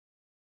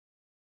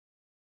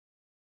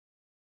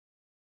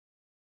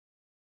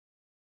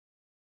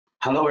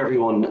Hello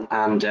everyone,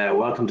 and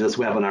welcome to this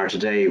webinar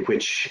today,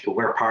 which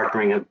we're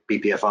partnering at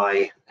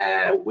BPFI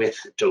with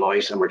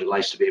Deloitte, and we're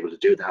delighted to be able to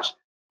do that.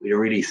 We had a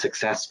really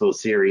successful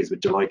series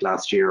with Deloitte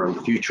last year on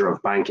the future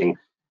of banking,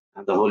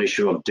 and the whole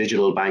issue of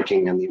digital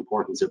banking and the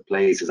importance it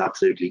plays is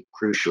absolutely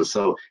crucial.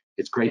 So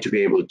it's great to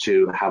be able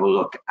to have a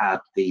look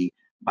at the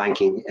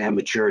banking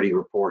maturity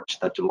report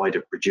that Deloitte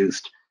have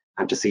produced,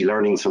 and to see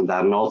learnings from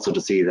that, and also to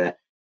see the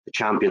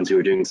champions who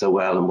are doing so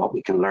well and what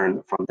we can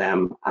learn from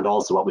them, and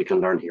also what we can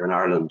learn here in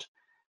Ireland.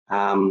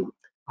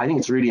 I think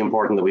it's really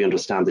important that we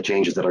understand the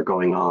changes that are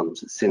going on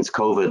since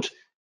COVID.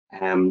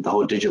 The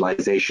whole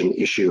digitalization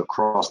issue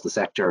across the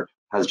sector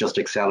has just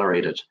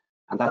accelerated,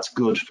 and that's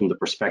good from the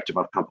perspective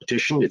of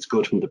competition. It's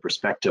good from the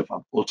perspective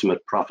of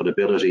ultimate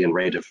profitability and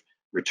rate of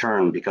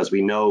return, because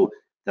we know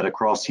that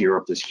across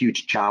Europe there's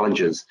huge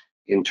challenges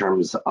in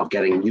terms of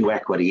getting new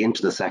equity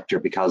into the sector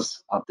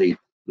because of the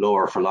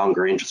lower for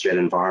longer interest rate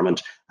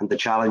environment and the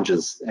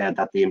challenges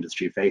that the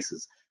industry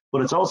faces.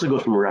 But it's also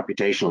good from a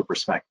reputational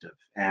perspective,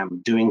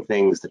 doing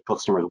things that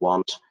customers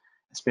want,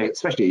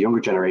 especially a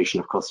younger generation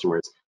of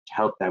customers, to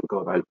help them go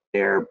about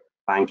their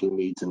banking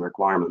needs and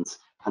requirements,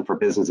 and for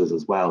businesses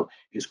as well,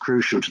 is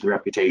crucial to the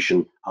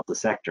reputation of the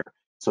sector.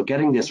 So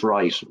getting this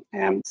right,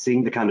 and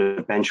seeing the kind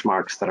of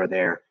benchmarks that are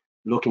there,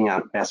 looking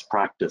at best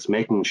practice,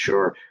 making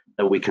sure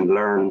that we can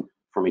learn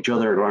from each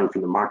other, learn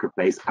from the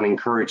marketplace, and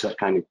encourage that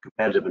kind of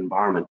competitive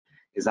environment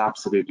is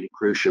absolutely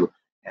crucial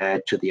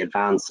to the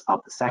advance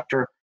of the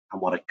sector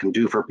and what it can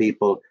do for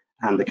people,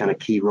 and the kind of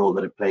key role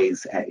that it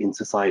plays in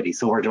society.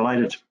 So we're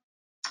delighted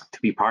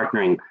to be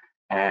partnering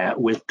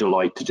with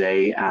Deloitte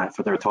today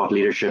for their thought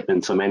leadership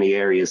in so many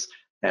areas,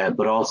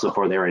 but also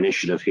for their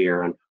initiative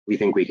here, and we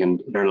think we can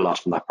learn a lot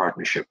from that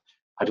partnership.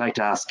 I'd like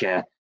to ask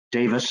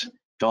David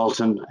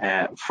Dalton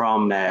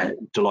from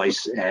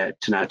Deloitte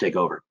to now take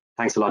over.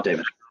 Thanks a lot,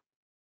 David.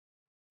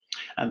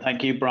 And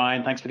thank you,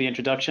 Brian. Thanks for the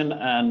introduction.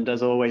 And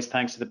as always,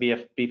 thanks to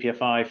the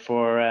BPFI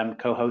for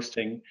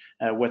co-hosting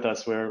with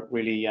us. We're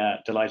really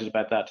delighted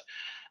about that.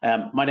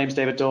 My name is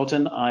David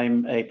Dalton.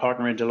 I'm a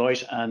partner in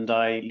Deloitte, and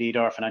I lead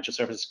our financial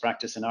services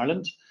practice in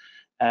Ireland.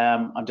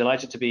 I'm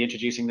delighted to be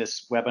introducing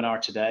this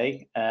webinar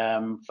today,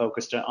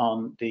 focused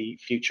on the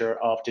future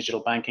of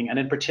digital banking, and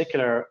in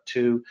particular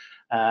to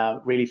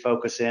really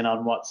focus in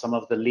on what some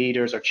of the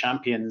leaders or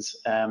champions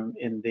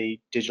in the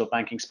digital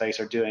banking space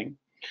are doing.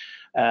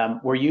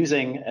 We're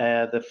using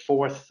the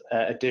fourth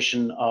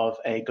edition of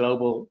a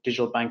global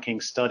digital banking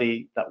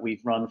study that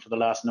we've run for the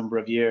last number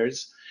of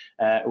years.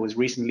 It was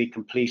recently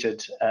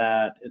completed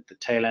at the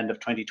tail end of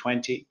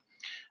 2020.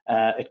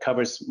 It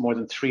covers more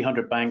than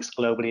 300 banks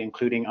globally,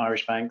 including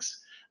Irish banks,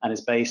 and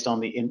is based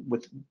on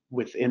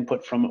with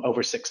input from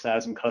over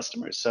 6,000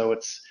 customers. So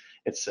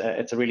it's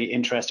a really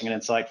interesting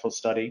and insightful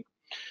study.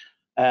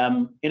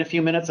 In a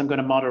few minutes, I'm going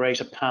to moderate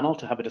a panel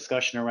to have a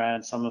discussion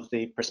around some of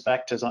the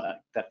perspectives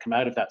that come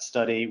out of that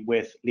study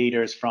with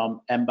leaders from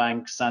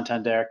mBank,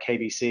 Santander,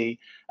 KBC,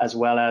 as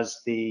well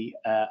as the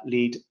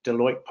lead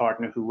Deloitte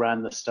partner who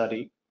ran the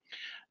study.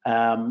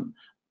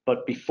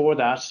 But before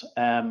that,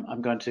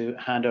 I'm going to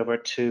hand over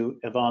to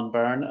Yvonne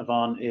Byrne.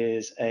 Yvonne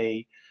is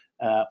a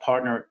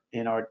partner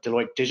in our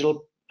Deloitte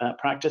Digital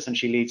practice, and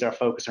she leads our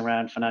focus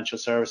around financial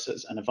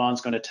services. And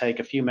Yvonne's going to take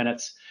a few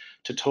minutes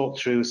to talk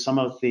through some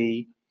of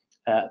the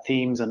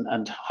themes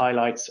and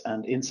highlights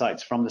and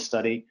insights from the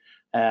study,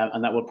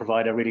 and that will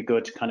provide a really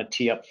good kind of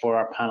tee up for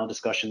our panel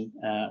discussion,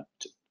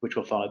 which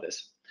will follow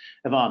this.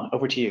 Yvonne,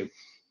 over to you.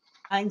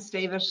 Thanks,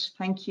 David.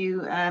 Thank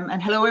you.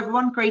 And hello,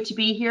 everyone. Great to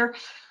be here.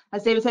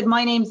 As David said,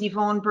 my name is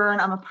Yvonne Byrne.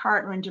 I'm a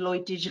partner in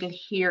Deloitte Digital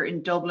here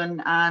in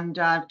Dublin, and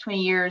 20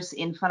 years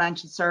in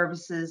financial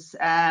services.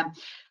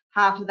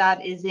 Half of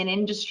that is in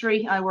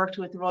industry. I worked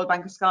with the Royal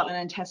Bank of Scotland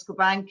and Tesco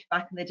Bank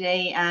back in the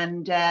day,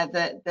 and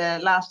the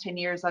last 10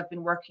 years I've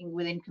been working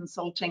within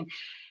consulting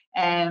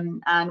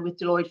and with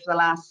Deloitte for the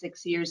last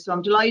 6 years. So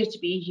I'm delighted to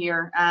be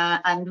here,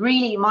 and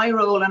really my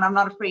role, and I'm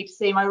not afraid to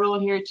say my role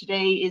here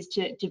today, is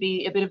to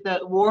be a bit of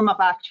the warm-up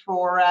act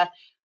for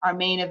our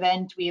main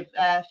event. We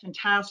have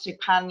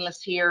fantastic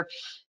panelists here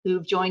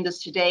who've joined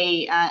us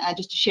today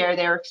just to share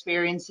their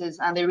experiences,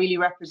 and they really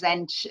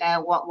represent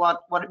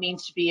what it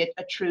means to be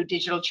a true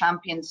digital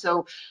champion.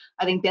 So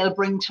I think they'll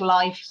bring to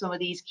life some of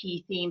these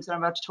key themes that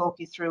I'm about to talk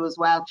you through as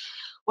well.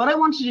 What I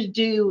wanted to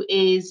do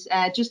is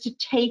just to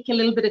take a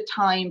little bit of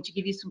time to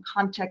give you some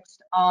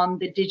context on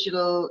the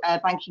digital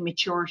banking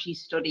maturity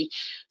study.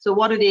 So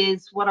what it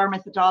is, what our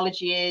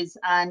methodology is,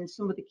 and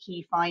some of the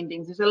key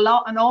findings. There's an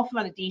awful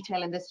lot of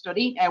detail in this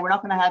study. We're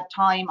not going to have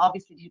time,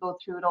 obviously, to go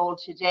through it all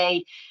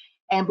today.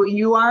 But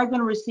you are going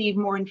to receive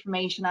more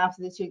information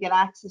after this. You'll get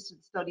access to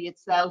the study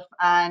itself,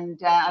 and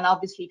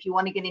obviously, if you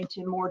want to get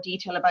into more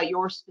detail about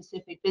your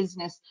specific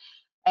business,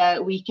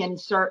 we can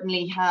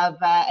certainly have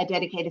a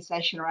dedicated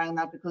session around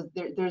that, because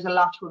there's a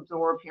lot to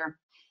absorb here.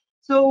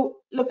 So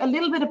look, a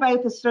little bit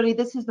about the study.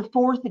 This is the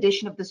fourth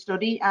edition of the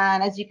study,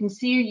 and as you can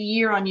see,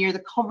 year on year,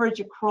 the coverage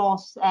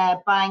across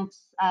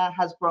banks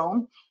has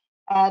grown.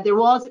 There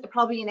was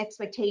probably an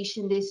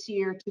expectation this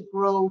year to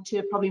grow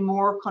to probably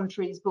more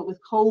countries, but with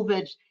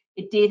COVID,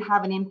 it did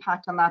have an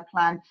impact on that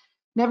plan.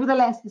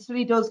 Nevertheless, the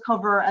study does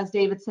cover, as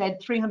David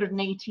said,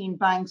 318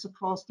 banks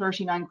across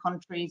 39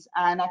 countries,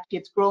 and actually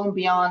it's grown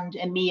beyond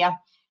EMEA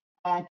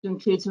to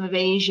include some of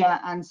Asia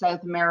and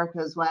South America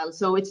as well.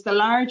 So it's the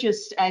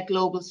largest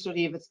global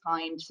study of its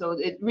kind. So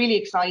it's really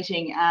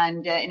exciting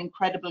and an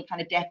incredible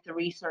kind of depth of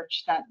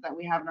research that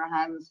we have in our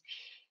hands.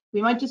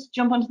 We might just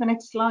jump onto the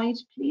next slide,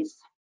 please.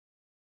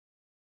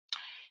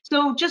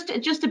 So just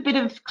a bit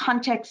of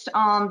context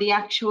on the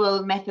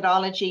actual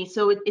methodology.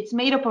 So it's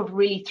made up of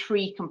really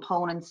three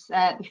components.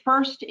 The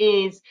first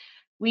is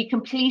we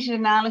completed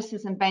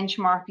analysis and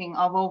benchmarking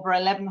of over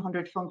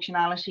 1,100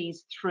 functionalities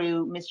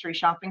through mystery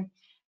shopping.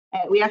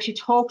 We actually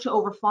talked to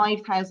over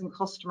 5,000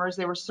 customers.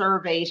 They were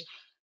surveyed,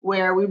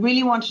 where we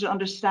really wanted to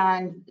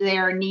understand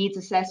their needs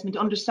assessment,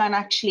 understand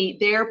actually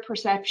their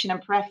perception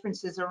and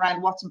preferences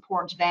around what's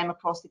important to them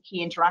across the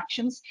key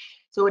interactions.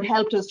 So it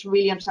helped us to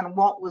really understand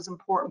what was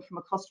important from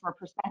a customer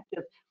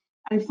perspective.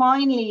 And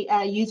finally,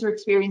 a user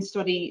experience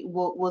study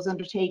was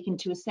undertaken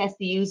to assess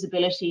the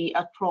usability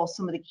across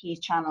some of the key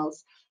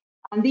channels.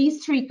 And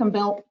these three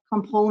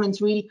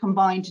components really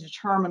combined to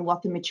determine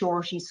what the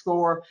maturity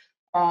score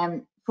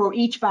for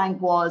each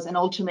bank was, and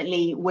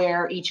ultimately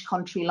where each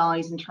country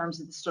lies in terms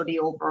of the study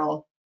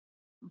overall.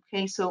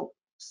 Okay, so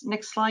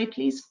next slide,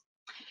 please.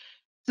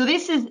 So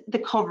this is the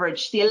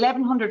coverage. The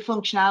 1,100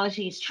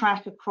 functionalities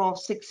track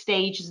across 6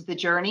 stages of the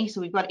journey. So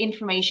we've got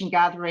information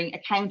gathering,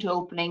 account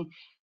opening,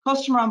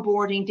 customer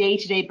onboarding,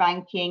 day-to-day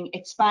banking,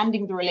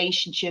 expanding the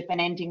relationship,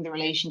 and ending the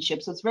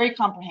relationship. So it's very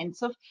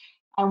comprehensive,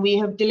 and we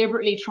have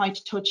deliberately tried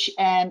to touch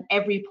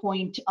every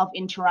point of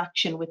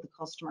interaction with the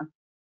customer.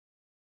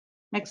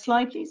 Next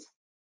slide, please.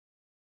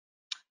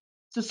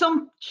 So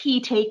some key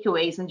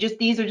takeaways, and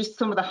these are just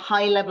some of the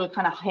high-level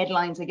kind of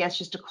headlines, I guess,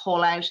 just to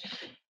call out.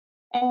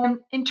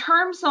 In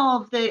terms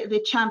of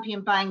the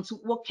champion banks,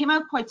 what came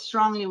out quite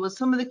strongly was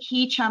some of the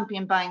key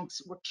champion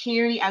banks were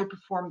clearly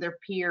outperformed their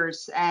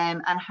peers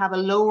and have a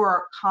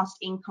lower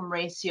cost-income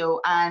ratio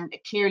and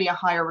clearly a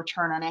higher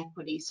return on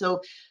equity. So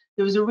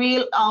there was a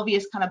real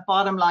obvious kind of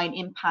bottom line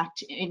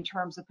impact in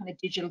terms of kind of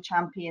digital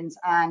champions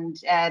and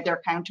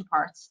their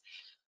counterparts.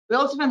 We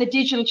also found the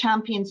digital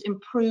champions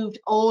improved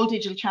all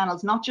digital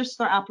channels, not just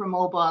their app or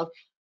mobile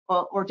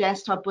or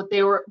desktop, but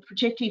they were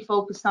particularly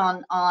focused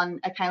on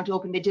account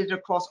opening. They did it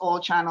across all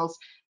channels.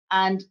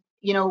 And,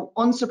 you know,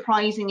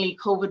 unsurprisingly,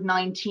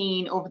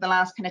 COVID-19 over the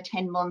last kind of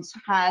 10 months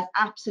has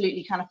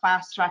absolutely kind of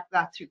fast-tracked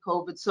that through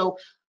COVID. So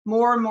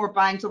more and more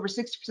banks, over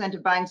 60%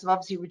 of banks, have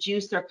obviously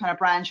reduced their kind of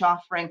branch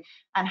offering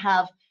and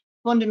have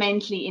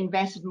fundamentally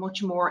invested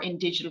much more in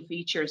digital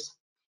features.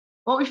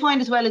 What we find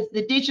as well is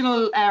the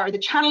digital or the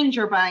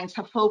challenger banks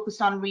have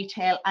focused on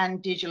retail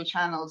and digital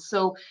channels.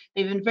 So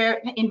they've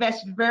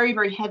invested very,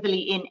 very heavily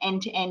in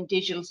end-to-end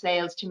digital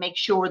sales to make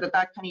sure that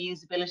that kind of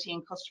usability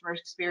and customer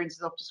experience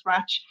is up to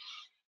scratch.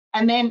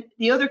 And then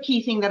the other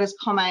key thing that has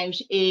come out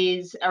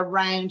is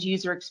around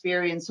user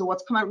experience. So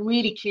what's come out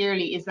really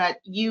clearly is that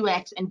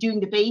UX and doing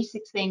the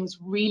basic things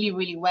really,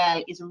 really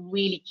well is a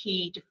really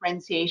key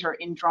differentiator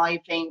in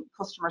driving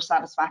customer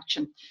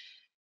satisfaction.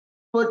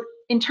 But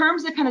in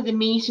terms of kind of the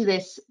meat of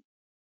this,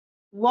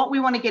 what we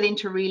want to get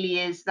into really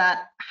is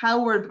that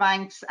how were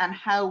banks and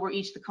how were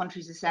each of the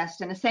countries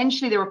assessed. And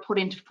essentially they were put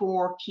into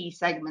 4 key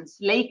segments: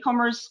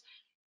 latecomers,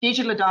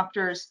 digital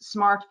adopters,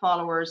 smart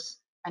followers,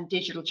 and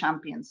digital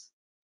champions.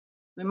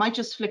 We might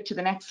just flick to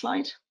the next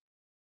slide.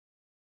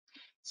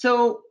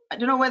 So I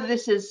don't know whether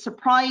this is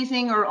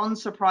surprising or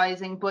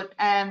unsurprising, but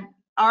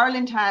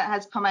Ireland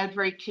has come out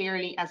very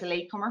clearly as a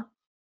latecomer,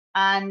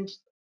 and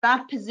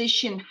that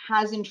position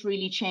hasn't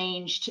really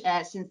changed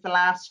since the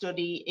last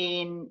study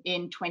in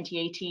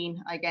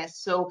 2018, I guess.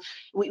 So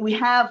we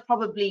have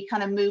probably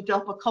kind of moved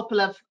up a couple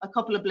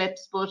of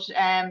blips,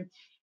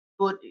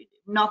 but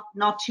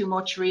not too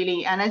much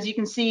really. And as you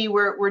can see,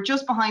 we're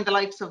just behind the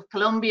likes of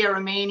Colombia,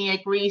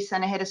 Romania, Greece,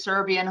 and ahead of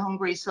Serbia and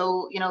Hungary.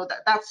 So you know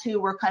that's who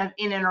we're kind of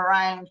in and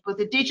around. But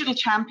the digital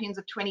champions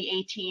of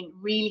 2018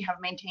 really have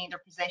maintained their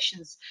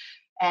positions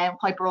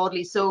quite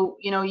broadly. So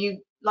you know,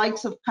 you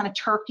likes of kind of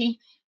Turkey.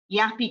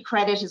 Yapi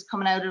Credit is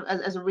coming out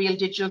as a real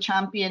digital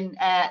champion.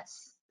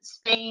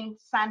 Spain,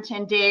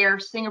 Santander,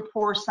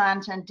 Singapore,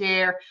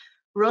 Santander,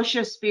 Russia,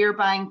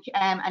 Sberbank,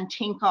 and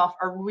Tinkoff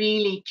are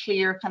really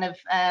clear kind of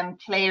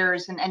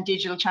players and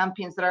digital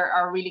champions that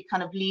are really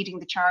kind of leading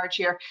the charge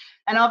here.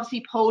 And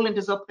obviously Poland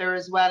is up there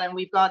as well. And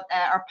we've got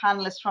our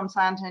panelists from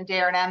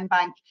Santander and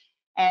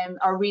mBank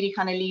are really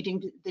kind of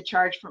leading the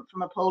charge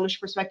from a Polish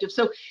perspective.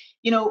 So,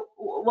 you know,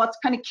 what's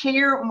kind of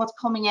clear and what's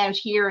coming out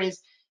here is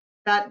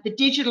that the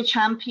digital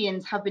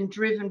champions have been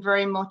driven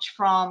very much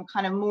from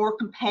kind of more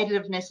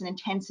competitiveness and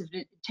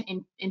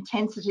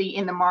intensity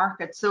in the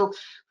market. So,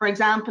 for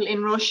example,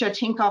 in Russia,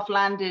 Tinkoff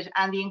landed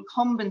and the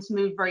incumbents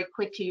moved very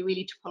quickly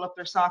really to pull up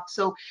their socks.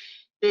 So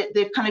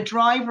the kind of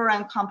drive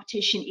around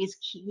competition is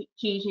key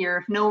here.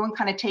 If no one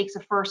kind of takes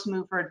a first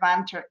mover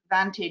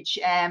advantage,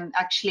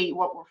 actually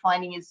what we're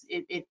finding is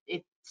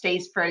it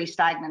stays fairly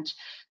stagnant.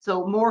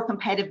 So more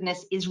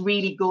competitiveness is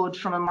really good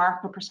from a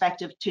market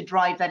perspective to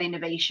drive that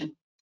innovation.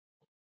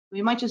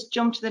 we might just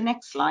jump to the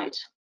next slide.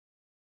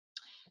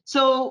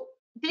 So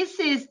this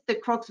is the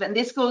crux of it, and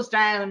this goes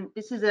down,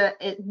 this is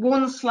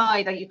one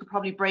slide that you could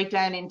probably break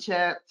down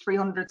into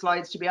 300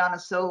 slides, to be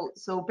honest,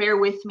 so bear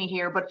with me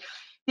here, but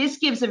this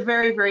gives a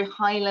very, very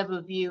high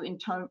level view in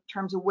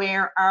terms of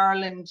where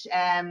Ireland,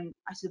 I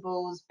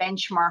suppose,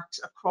 benchmarks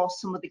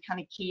across some of the kind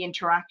of key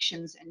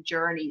interactions and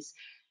journeys.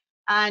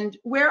 And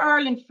where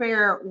Ireland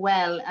fare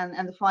well,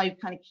 and the 5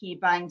 kind of key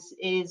banks,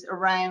 is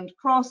around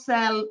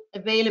cross-sell,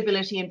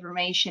 availability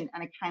information,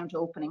 and account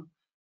opening.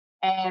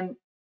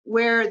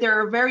 Where there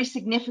are very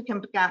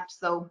significant gaps,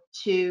 though,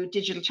 to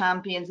digital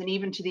champions and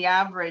even to the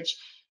average,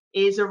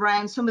 is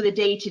around some of the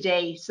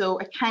day-to-day. So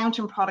account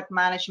and product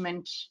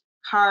management,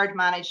 card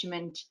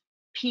management,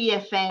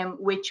 PFM,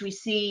 which we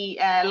see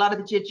a lot of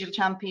the digital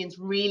champions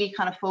really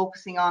kind of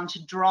focusing on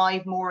to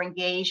drive more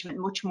engagement,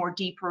 much more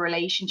deeper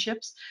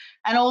relationships,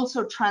 and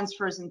also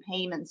transfers and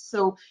payments.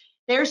 So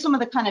there's some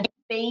of the kind of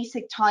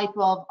basic type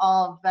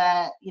of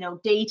you know,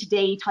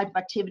 day-to-day type of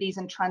activities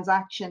and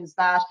transactions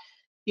that,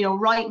 you know,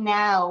 right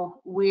now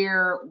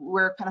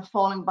we're kind of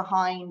falling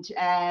behind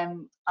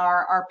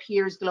our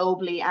peers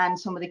globally and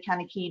some of the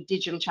kind of key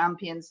digital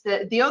champions.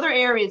 The other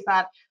areas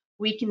that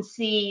we can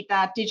see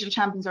that digital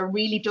champions are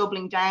really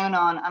doubling down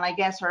on, and I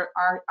guess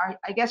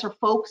are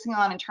focusing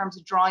on in terms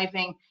of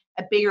driving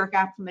a bigger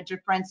gap from a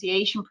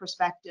differentiation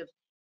perspective,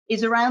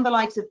 is around the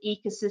likes of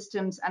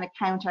ecosystems and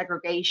account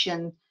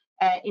aggregation,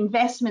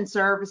 investment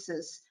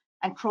services,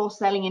 and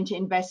cross-selling into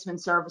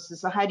investment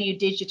services. So how do you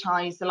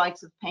digitize the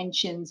likes of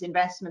pensions,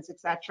 investments,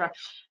 etc.,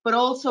 but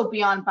also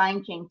beyond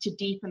banking to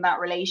deepen that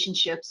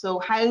relationship. So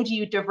how do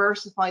you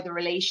diversify the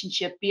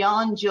relationship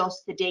beyond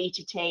just the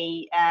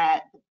day-to-day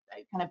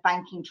kind of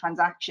banking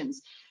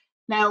transactions?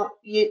 Now,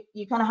 you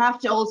kind of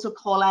have to also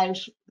call out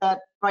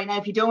that right now,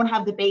 if you don't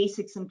have the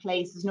basics in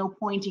place, there's no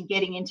point in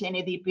getting into any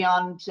of the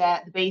beyond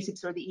the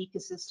basics or the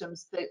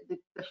ecosystems.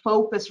 The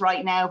focus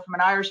right now from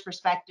an Irish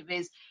perspective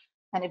is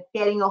kind of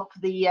getting up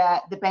the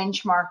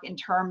benchmark in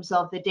terms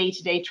of the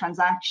day-to-day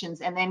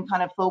transactions, and then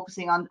kind of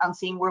focusing on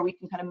seeing where we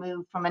can kind of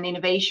move from an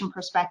innovation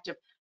perspective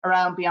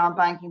around beyond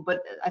banking.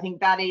 But I think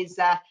that is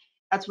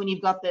that's when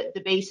you've got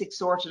the basics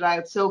sorted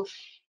out. So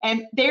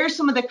there's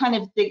some of the kind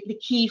of the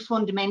key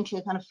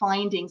fundamental kind of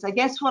findings. I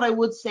guess what I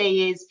would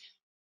say is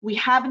we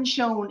haven't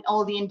shown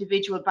all the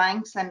individual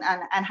banks and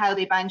how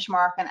they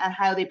benchmark and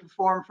how they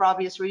perform for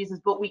obvious reasons,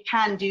 but we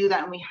can do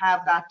that, and we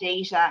have that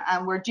data,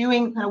 and we're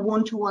doing kind of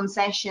one-to-one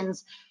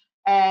sessions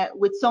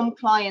with some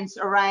clients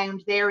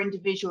around their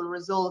individual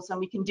results, and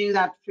we can do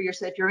that for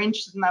yourself. If you're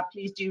interested in that,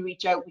 please do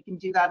reach out. We can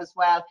do that as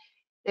well.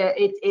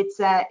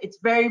 It's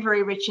very,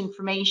 very rich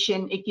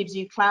information. It gives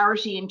you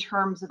clarity in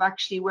terms of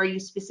actually where you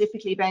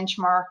specifically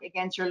benchmark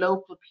against your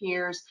local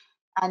peers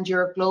and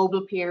your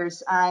global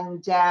peers,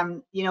 and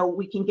you know,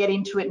 we can get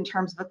into it in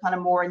terms of a kind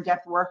of more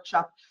in-depth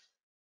workshop.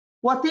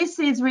 What this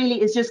is really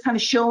is just kind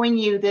of showing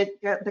you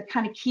the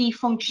kind of key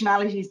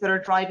functionalities that are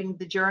driving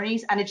the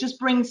journeys, and it just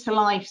brings to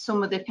life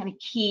some of the kind of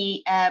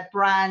key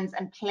brands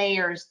and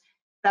players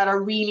that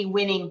are really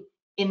winning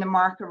in the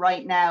market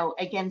right now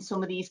against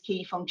some of these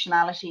key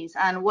functionalities.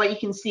 And what you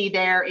can see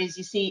there is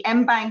you see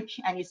mBank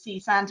and you see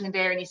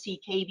Santander and you see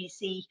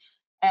KBC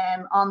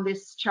on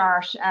this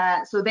chart.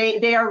 So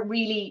they are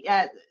really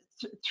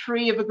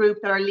three of a group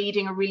that are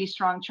leading a really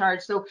strong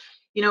charge. So,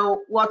 you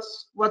know,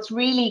 what's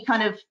really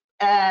kind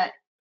of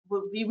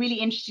would be really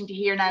interesting to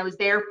hear now is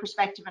their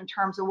perspective in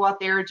terms of what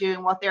they're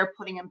doing, what they're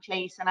putting in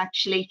place, and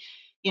actually,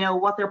 you know,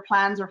 what their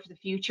plans are for the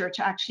future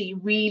to actually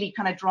really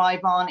kind of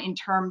drive on in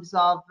terms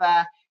of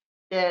the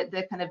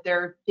kind of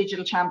their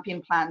digital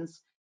champion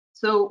plans.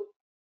 So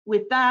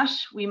with that,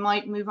 we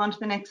might move on to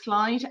the next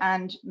slide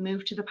and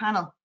move to the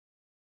panel.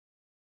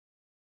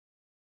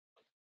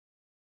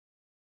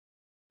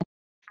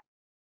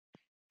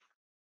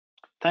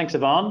 Thanks,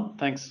 Yvonne.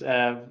 Thanks.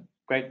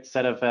 Great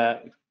set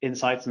of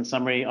insights and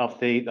summary of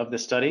the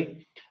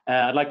study.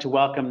 I'd like to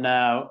welcome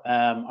now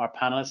our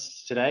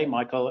panelists today: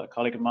 Michael, a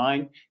colleague of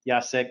mine,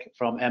 Jacek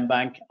from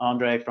mBank,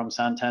 Andre from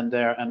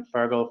Santander, and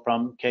Fergal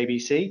from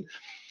KBC.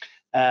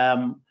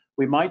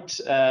 We might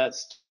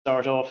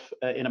start off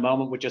in a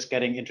moment with just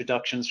getting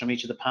introductions from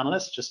each of the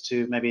panelists, just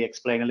to maybe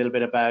explain a little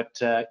bit about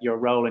your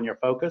role and your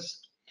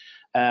focus.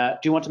 Do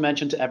you want to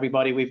mention to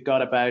everybody we've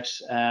got about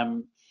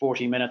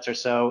 40 minutes or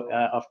so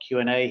of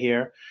Q&A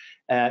here.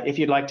 If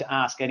you'd like to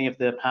ask any of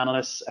the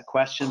panelists a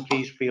question,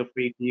 please feel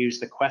free to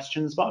use the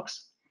questions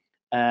box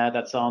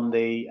that's on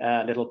the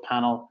little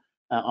panel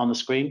on the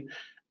screen.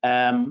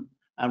 And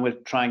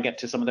we'll try and get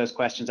to some of those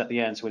questions at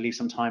the end, so we'll leave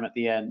some time at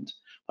the end.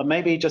 But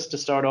maybe just to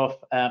start off,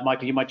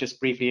 Michael, you might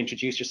just briefly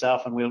introduce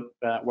yourself and we'll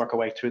work our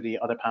way through the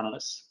other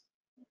panelists.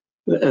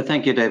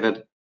 Thank you,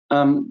 David.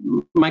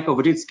 Michael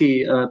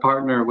Wodzicki,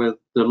 partner with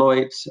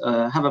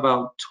Deloitte, have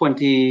about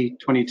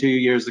 22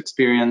 years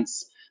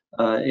experience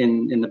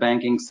in the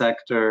banking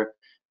sector,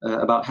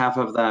 about half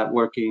of that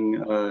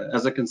working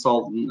as a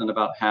consultant and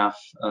about half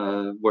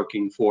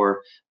working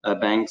for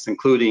banks,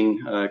 including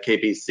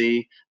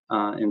KBC.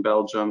 in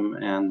Belgium,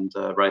 and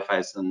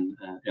Raiffeisen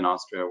in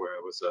Austria, where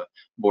I was a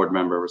board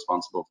member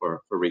responsible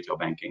for retail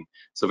banking.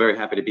 So very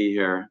happy to be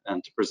here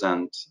and to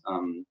present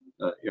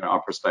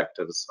our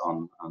perspectives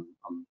on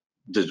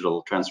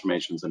digital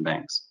transformations in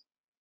banks.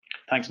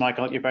 Thanks,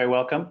 Michael. You're very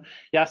welcome.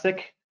 Jacek,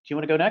 do you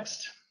want to go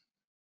next?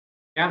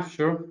 Yeah,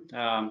 sure.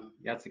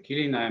 Jacek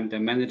Kilin, I'm the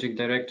managing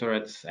director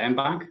at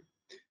mBank.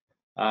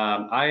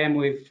 I am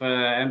with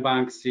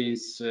mBank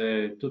since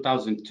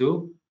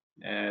 2002.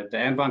 The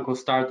mBank was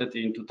started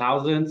in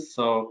 2000,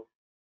 so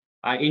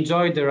I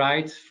enjoyed the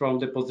ride from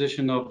the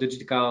position of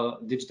digital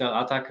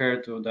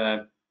attacker to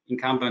the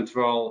incumbent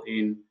role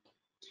in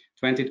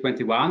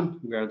 2021.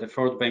 We are the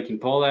fourth bank in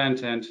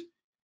Poland, and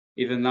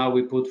even now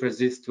we put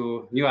resist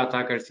to new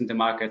attackers in the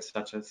market,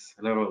 such as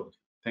Deloitte.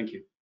 Thank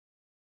you.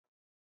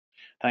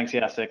 Thanks,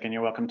 Jacek, and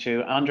you're welcome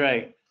too.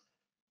 Andre,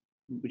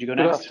 would you go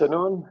next? Good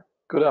afternoon.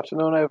 Good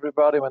afternoon,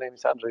 everybody. My name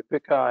is Andrzej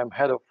Pyka. I'm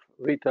head of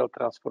retail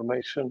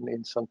transformation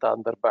in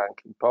Santander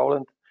Bank in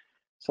Poland.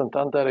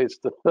 Santander is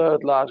the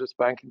third largest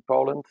bank in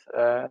Poland,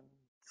 and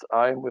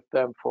I'm with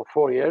them for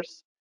 4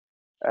 years.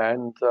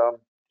 And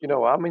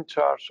I'm in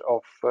charge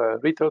of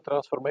retail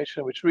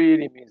transformation, which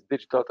really means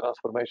digital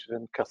transformation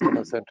and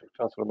customer-centric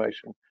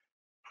transformation.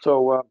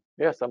 So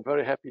yes, I'm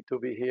very happy to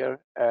be here,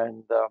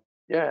 and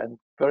and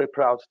very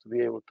proud to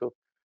be able to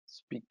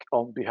speak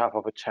on behalf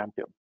of a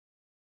champion.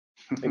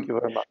 Thank you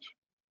very much.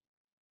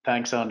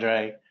 Thanks,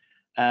 Andre.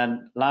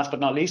 And last but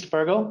not least,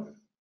 Fergal.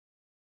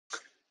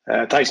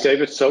 Thanks,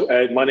 David. So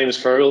my name is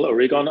Fergal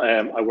O'Regan.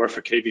 I work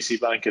for KBC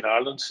Bank in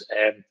Ireland.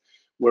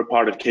 We're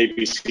part of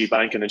KBC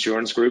Bank and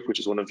Insurance Group, which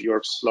is one of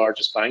Europe's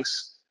largest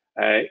banks.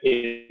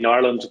 In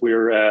Ireland,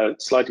 we're a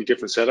slightly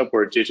different setup.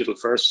 We're a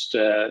digital-first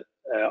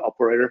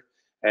operator.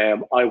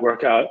 I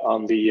work out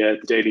on the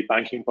daily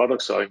banking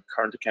products, so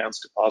current accounts,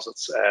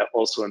 deposits,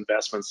 also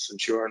investments,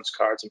 insurance,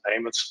 cards and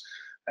payments.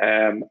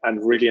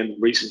 And really in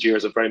recent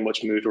years, I've very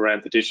much moved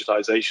around the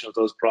digitization of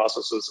those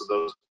processes and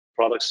those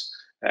products,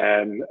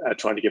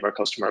 trying to give our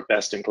customer a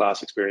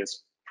best-in-class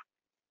experience.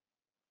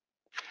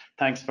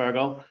 Thanks,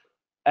 Fergal.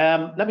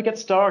 Let me get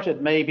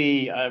started.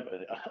 Maybe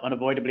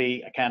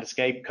unavoidably, I can't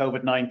escape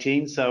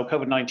COVID-19. So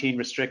COVID-19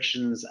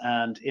 restrictions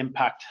and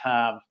impact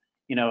have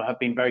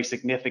been very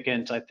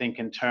significant, I think,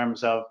 in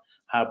terms of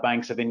how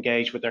banks have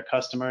engaged with their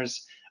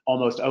customers.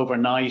 Almost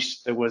overnight,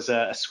 there was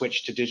a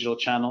switch to digital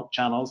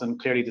channels, and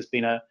clearly there's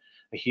been a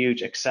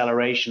huge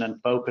acceleration and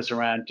focus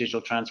around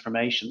digital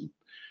transformation.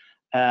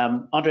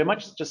 Andre, I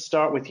might just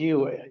start with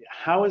you.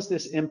 How has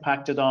this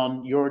impacted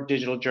on your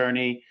digital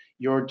journey,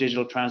 your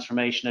digital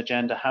transformation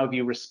agenda? How have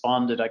you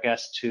responded, I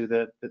guess, to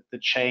the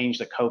change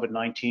that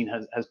COVID-19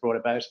 has brought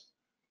about?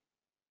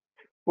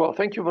 Well,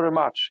 thank you very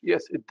much.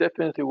 Yes, it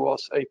definitely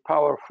was a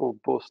powerful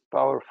boost,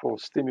 powerful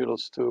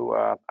stimulus to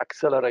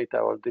accelerate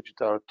our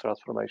digital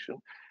transformation.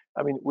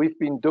 I mean, we've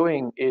been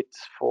doing it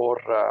for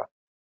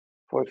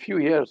a few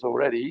years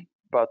already,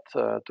 but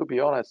to be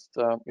honest,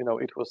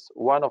 it was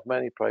one of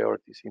many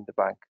priorities in the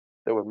bank.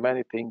 There were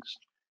many things,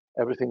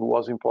 everything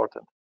was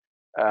important.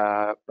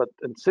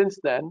 And since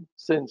then,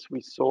 since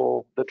we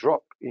saw the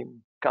drop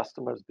in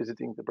customers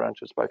visiting the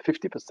branches by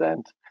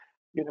 50%,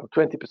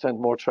 20%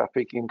 more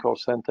traffic in call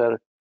center,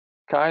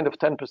 kind of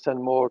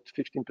 10% more,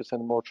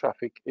 15% more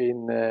traffic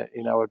in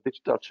our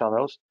digital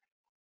channels,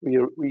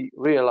 we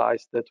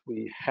realized that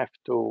we have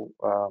to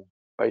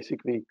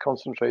basically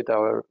concentrate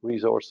our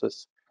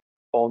resources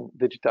on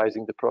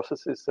digitizing the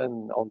processes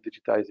and on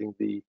digitizing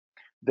the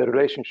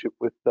relationship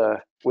with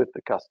the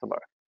customer.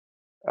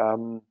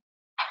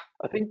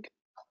 I think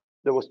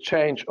there was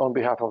change on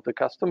behalf of the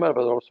customer,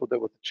 but also there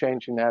was a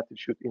change in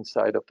attitude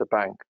inside of the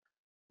bank,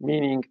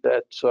 meaning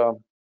that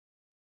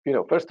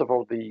first of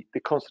all, the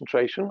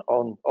concentration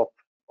of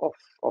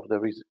the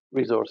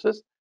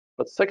resources,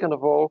 but second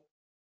of all,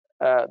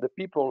 the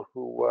people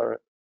who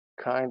were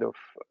kind of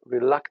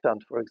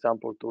reluctant, for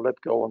example, to let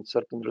go on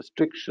certain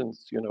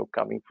restrictions,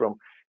 coming from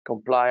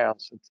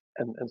compliance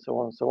and so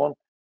on and so on,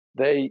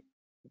 they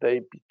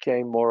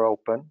became more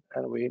open,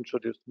 and we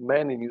introduced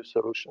many new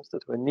solutions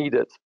that were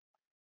needed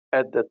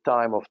at the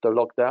time of the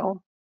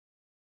lockdown.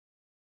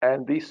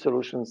 And these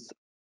solutions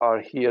are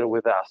here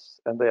with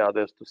us, and they are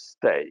there to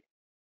stay.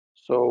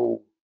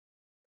 So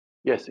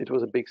yes, it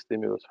was a big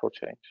stimulus for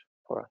change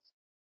for us.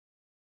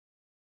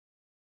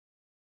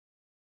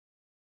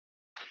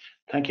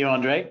 Thank you,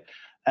 Andre.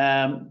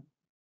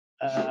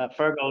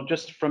 Fergal,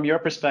 just from your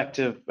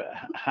perspective,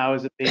 how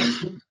has it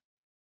been?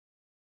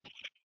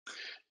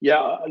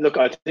 Yeah, look,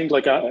 I think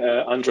like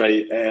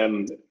Andre,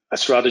 a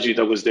strategy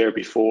that was there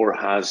before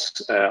has,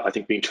 I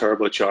think, been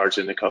turbocharged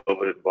in the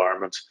COVID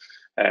environment.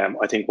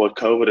 I think what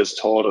COVID has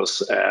taught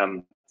us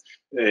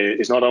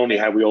is not only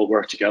how we all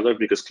work together,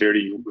 because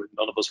clearly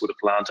none of us would have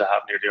planned to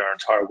have nearly our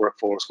entire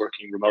workforce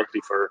working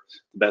remotely for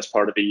the best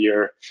part of a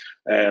year,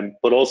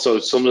 but also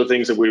some of the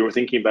things that we were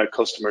thinking about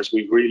customers,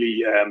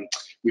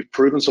 we've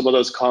proven some of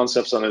those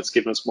concepts, and it's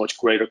given us much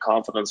greater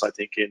confidence, I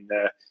think, in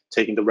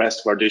taking the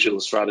rest of our digital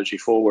strategy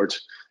forward.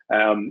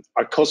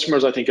 Our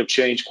customers, I think, have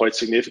changed quite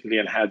significantly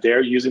in how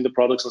they're using the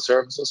products and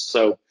services.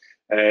 So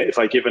If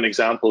I give an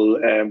example,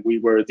 we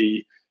were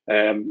the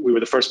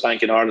first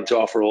bank in Ireland to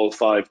offer all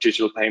 5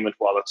 digital payment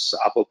wallets: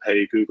 Apple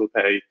Pay, Google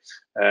Pay,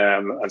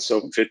 and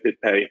so Fitbit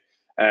Pay.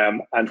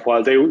 And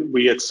while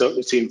we had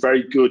seen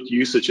very good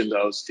usage in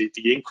those,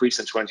 the increase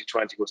in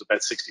 2020 was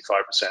about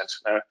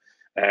 65%.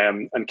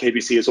 And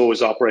KBC has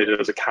always operated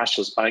as a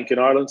cashless bank in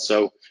Ireland.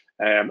 So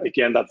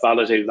again, that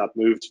validated that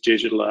move to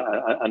digital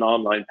and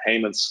online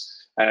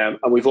payments. And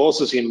we've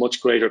also seen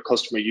much greater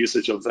customer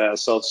usage of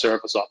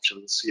self-service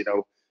options,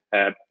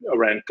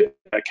 around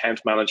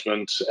account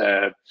management,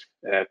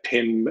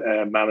 PIN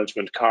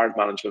management, card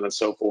management, and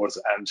so forth.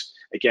 And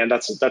again,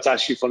 that's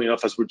actually, funny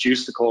enough, has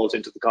reduced the calls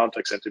into the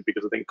contact center,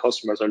 because I think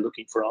customers are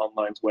looking for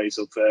online ways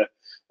of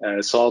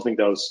solving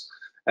those.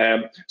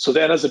 So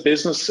then, as a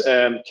business,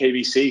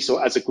 KBC, so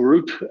as a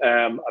group,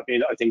 I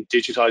think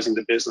digitizing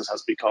the business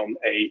has become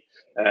a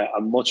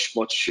much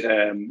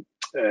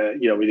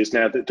it is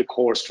now the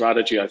core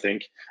strategy, I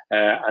think.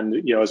 And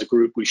as a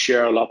group, we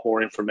share a lot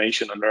more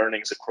information and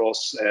learnings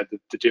across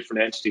the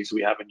different entities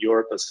we have in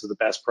Europe as to the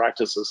best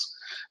practices.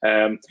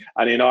 And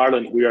in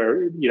Ireland, we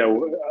are,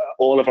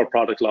 all of our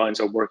product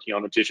lines are working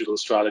on a digital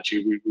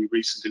strategy. We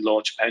recently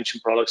launched pension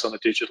products on a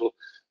digital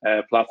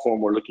platform.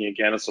 We're looking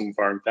again at some of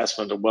our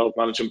investment and wealth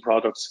management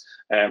products,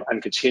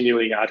 and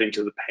continuing adding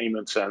to the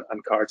payments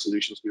and card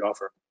solutions we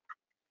offer.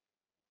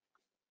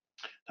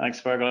 Thanks,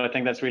 Fergal. I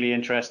think that's really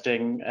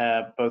interesting,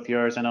 both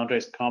yours and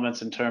Andre's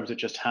comments in terms of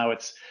just how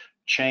it's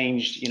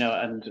changed,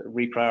 and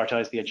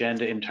reprioritized the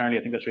agenda internally.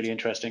 I think that's really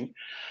interesting.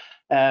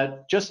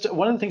 Just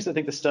one of the things I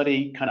think the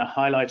study kind of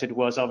highlighted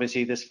was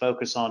obviously this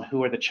focus on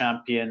who are the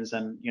champions,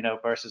 and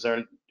versus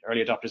early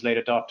adopters,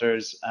 late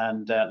adopters,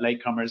 and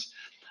latecomers.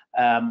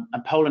 And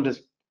Poland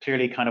is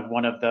clearly kind of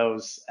one of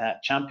those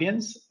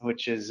champions,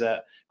 which is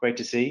great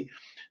to see.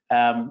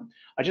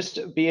 I'd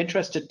just be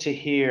interested to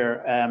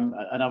hear,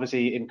 and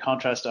obviously in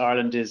contrast,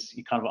 Ireland is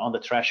kind of on the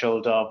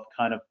threshold of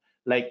kind of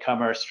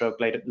latecomer stroke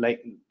late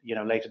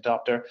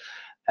adopter.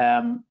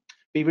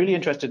 Be really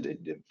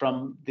interested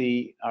from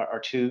our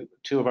two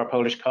of our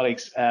Polish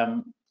colleagues,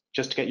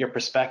 just to get your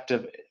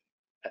perspective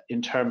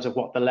in terms of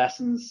what the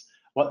lessons,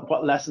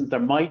 what lessons there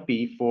might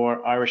be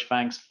for Irish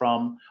banks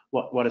from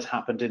what has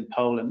happened in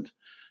Poland.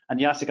 And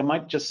Jacek, I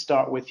might just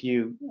start with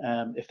you,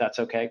 if that's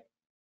okay.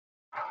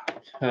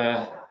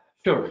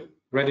 Sure,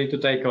 ready to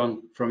take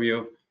on from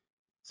you.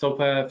 So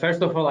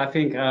first of all, I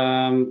think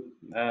I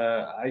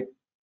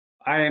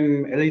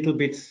am a little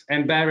bit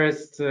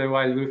embarrassed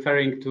while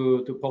referring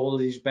to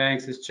Polish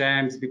banks as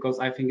champs, because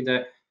I think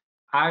the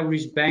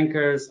Irish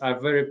bankers are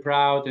very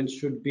proud and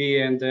should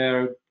be, and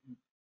they're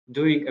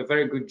doing a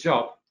very good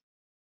job.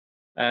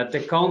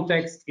 The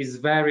context is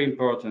very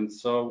important.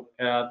 So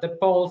the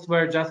Poles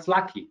were just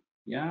lucky,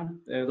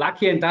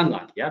 lucky and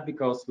unlucky,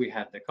 because we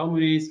had the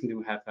communism,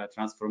 we had a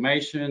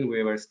transformation,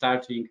 we were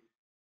starting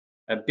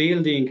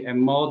building a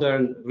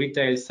modern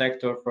retail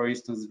sector, for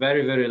instance,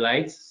 very, very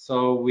late.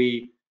 So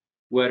we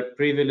were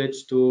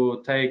privileged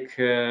to take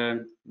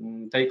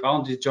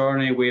on this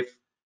journey with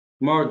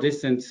more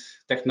decent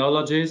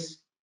technologies.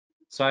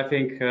 So I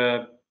think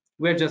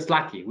we're just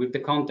lucky with the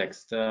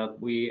context.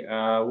 We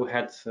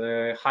had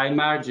high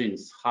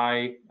margins,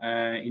 high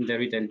in the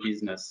retail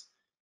business,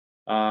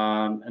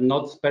 and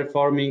not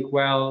performing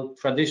well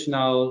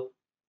traditional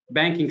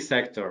banking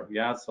sector.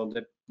 So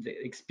the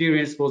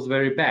experience was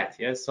very bad.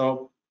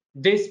 So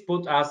this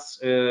put us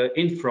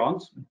in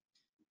front.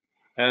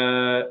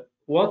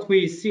 What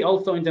we see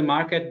also in the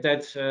market,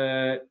 that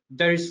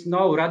there is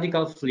no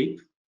radical flip.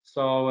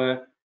 So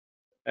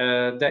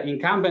the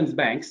incumbent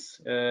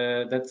banks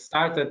that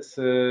started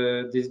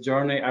this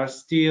journey are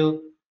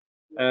still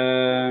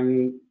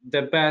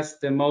the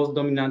best, the most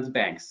dominant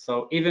banks.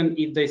 So even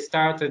if they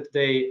started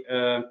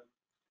the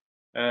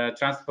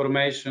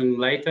transformation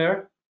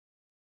later,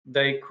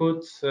 they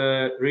could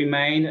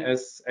remain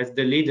as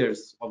the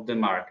leaders of the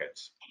market.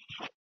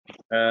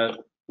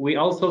 We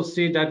also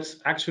see that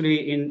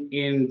actually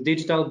in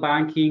digital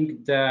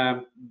banking,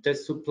 the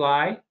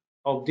supply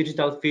of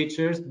digital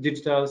features,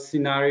 digital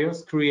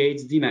scenarios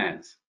creates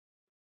demand.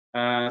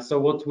 So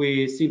what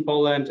we see in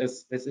Poland,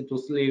 as it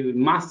was a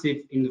massive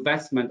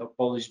investment of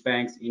Polish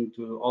banks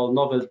into all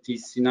novelty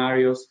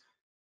scenarios,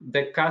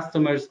 the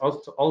customers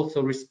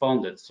also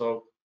responded.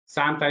 So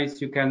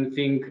sometimes you can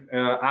think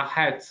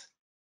ahead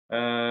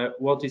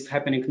what is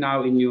happening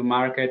now in new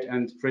market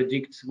and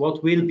predict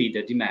what will be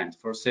the demand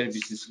for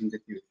services in the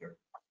future.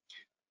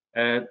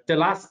 The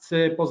last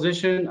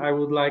position I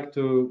would like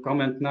to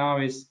comment now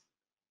is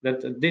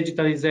that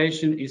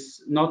digitalization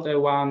is not a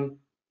one,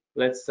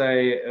 let's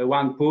say,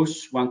 one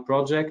push, one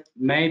project.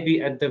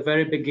 Maybe at the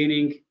very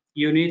beginning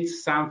you need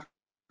something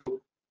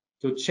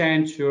to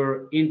change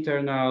your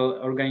internal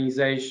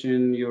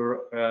organization,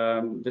 your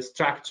the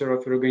structure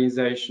of your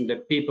organization, the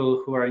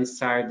people who are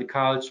inside, the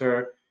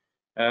culture.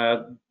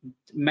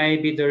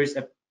 Maybe there is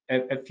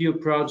a few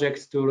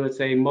projects to, let's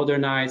say,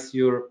 modernize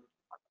your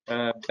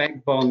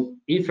backbone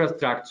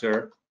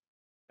infrastructure.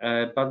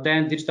 But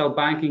then digital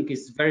banking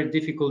is very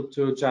difficult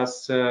to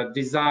just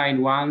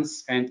design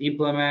once and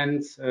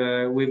implement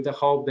with the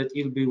hope that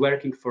it'll be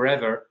working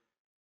forever.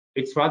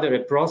 It's rather a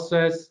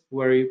process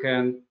where you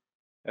can,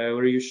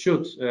 where you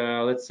should,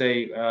 let's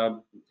say,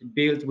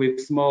 build with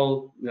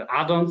small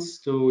add-ons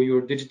to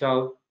your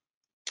digital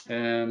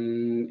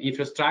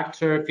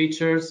infrastructure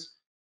features,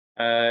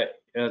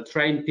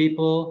 train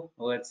people,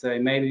 let's say,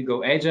 maybe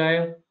go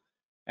agile,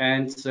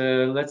 and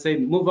let's say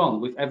move on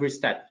with every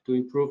step to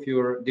improve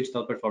your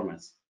digital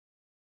performance.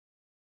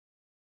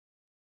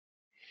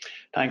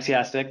 Thanks,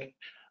 Jacek.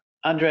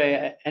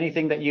 Andre,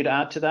 anything that you'd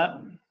add to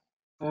that?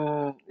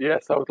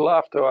 Yes, I would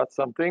love to add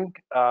something.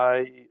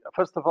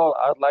 First of all,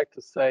 I'd like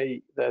to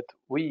say that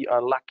we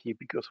are lucky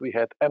because we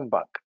had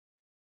mBank,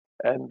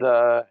 and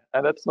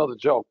that's not a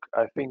joke.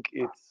 I think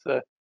it's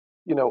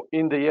you know,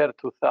 in the year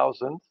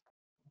 2000,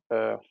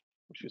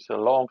 which is a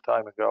long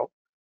time ago,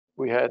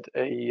 we had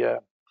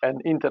an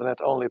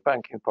internet-only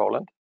bank in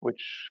Poland,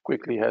 which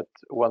quickly had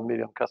 1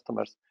 million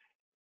customers,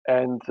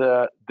 and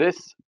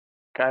this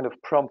kind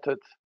of prompted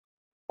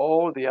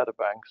all the other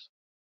banks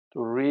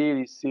to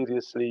really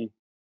seriously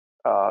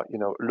you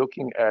know,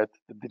 looking at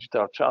the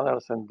digital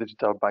channels and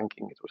digital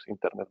banking. It was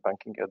internet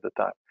banking at the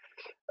time,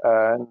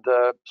 and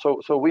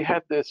so we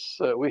had this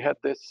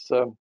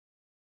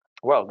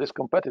well, this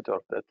competitor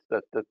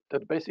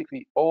that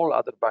basically all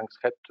other banks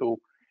had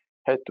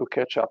to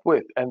catch up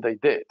with, and they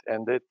did,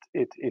 and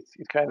it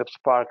kind of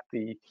sparked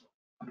the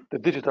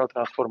digital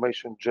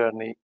transformation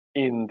journey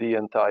in the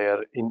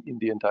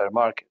entire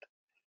market.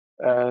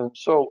 And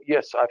so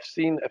yes, I've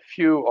seen a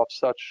few of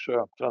such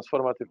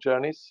transformative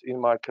journeys in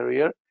my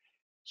career.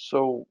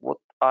 So what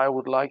I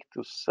would like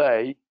to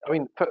say, I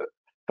mean,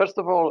 first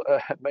of all,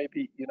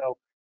 maybe, you know,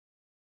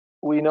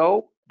 we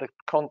know that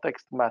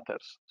context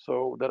matters.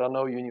 So there are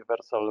no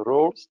universal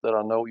rules. There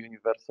are no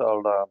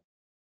universal,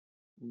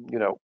 you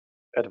know,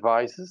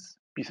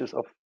 pieces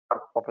of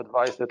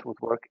advice that would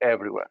work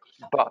everywhere.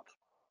 But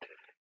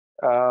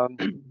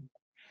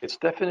it's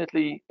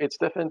definitely,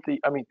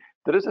 I mean,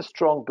 there is a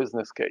strong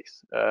business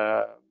case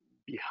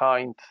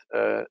behind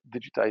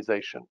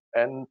digitization,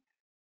 and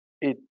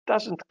it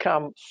doesn't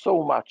come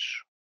so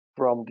much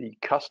from the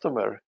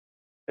customer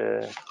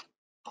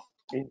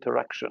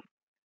interaction,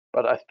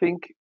 but I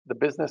think the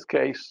business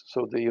case,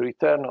 so the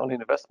return on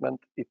investment,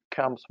 it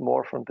comes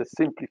more from the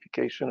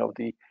simplification of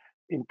the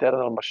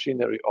internal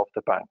machinery of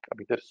the bank. I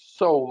mean, there's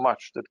so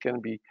much that can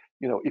be,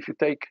 you know, if you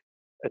take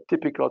a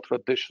typical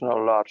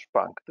traditional large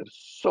bank, there's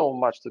so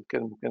much that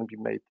can be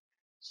made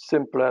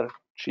simpler,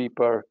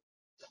 cheaper,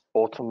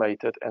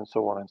 automated, and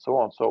so on and so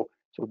on. So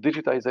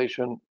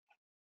digitization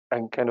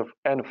and kind of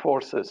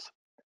enforces,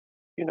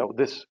 you know,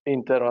 this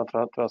internal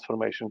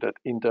transformation that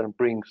in turn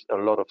brings a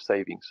lot of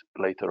savings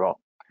later on.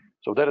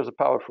 So that is a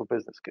powerful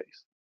business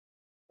case.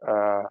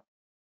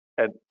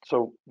 And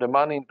so the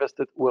money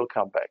invested will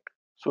come back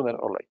sooner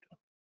or later.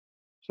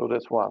 So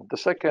that's one. The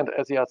second,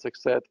 as Jacek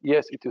said,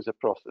 yes, it is a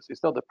process.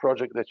 It's not a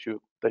project that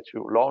you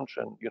launch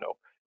and, you know,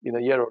 in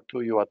a year or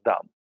two you are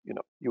done. You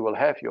know, you will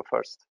have your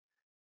first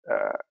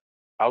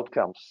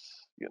outcomes,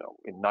 you know,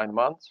 in 9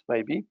 months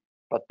maybe,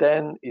 but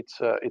then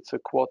it's a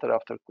quarter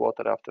after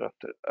quarter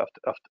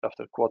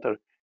after quarter,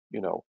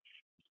 you know,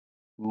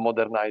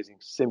 modernizing,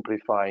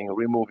 simplifying,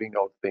 removing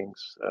old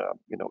things,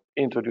 you know,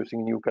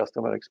 introducing new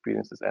customer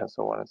experiences, and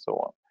so on and so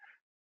on.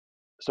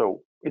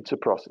 So it's a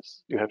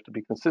process. You have to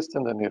be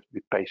consistent and you have to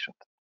be patient.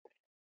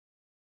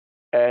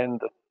 And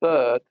the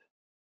third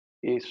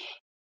is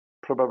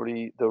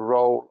probably the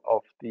role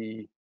of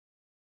the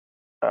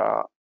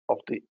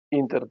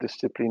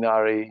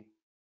interdisciplinary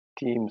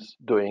teams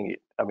doing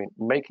it. I mean,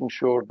 making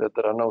sure that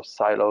there are no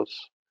silos,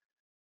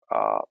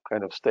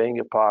 kind of staying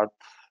apart,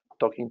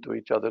 talking to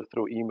each other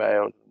through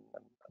email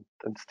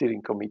and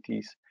steering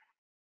committees.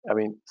 I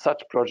mean,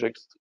 such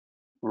projects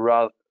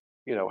rather,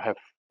 you know, have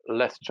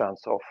less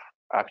chance of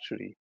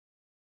actually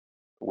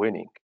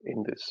winning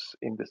in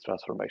this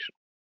transformation.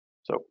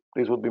 So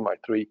these would be my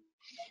 3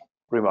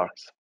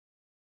 remarks.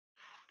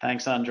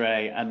 Thanks,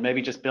 Andre. And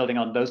maybe just building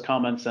on those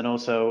comments and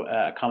also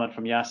a comment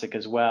from Jacek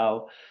as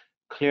well.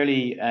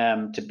 Clearly,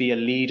 to be a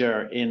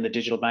leader in the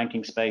digital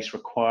banking space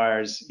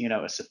requires, you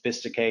know, a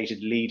sophisticated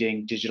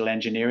leading digital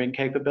engineering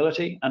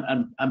capability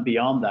and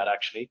beyond that,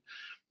 actually.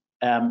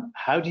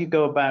 How do you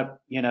go about,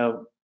 you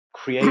know,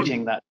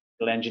 creating that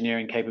digital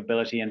engineering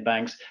capability in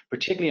banks,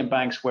 particularly in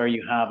banks where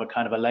you have a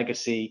kind of a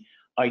legacy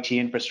IT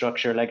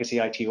infrastructure, legacy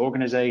IT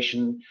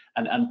organization,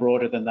 and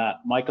broader than that?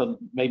 Michael,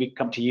 maybe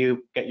come to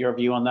you, get your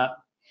view on that.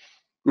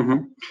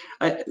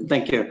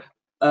 Thank you.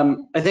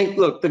 I think,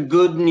 look, the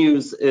good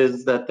news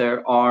is that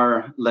there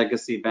are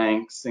legacy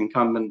banks,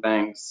 incumbent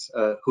banks,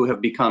 who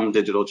have become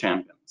digital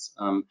champions.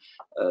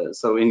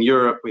 So in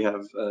Europe, we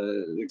have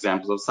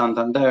examples of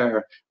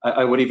Santander.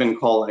 I would even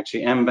call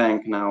actually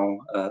mBank now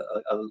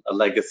a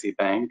legacy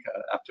bank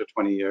after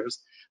 20 years.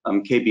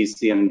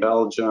 KBC in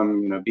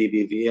Belgium, you know,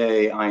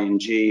 BBVA,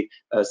 ING,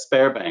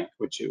 Sberbank,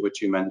 which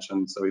you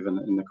mentioned. So even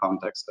in the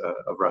context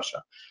of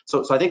Russia.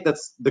 So I think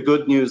that's the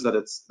good news, that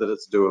it's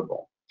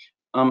doable.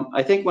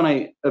 I think when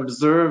I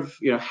observe,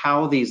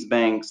 how these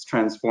banks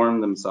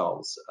transform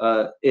themselves,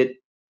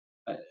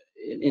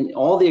 in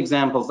all the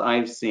examples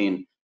I've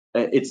seen,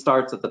 it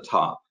starts at the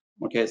top.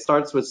 Okay, it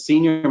starts with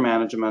senior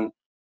management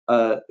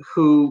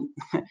who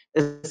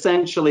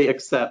essentially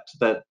accept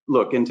that,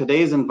 look, in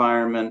today's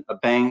environment, a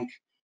bank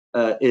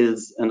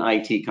is an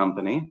IT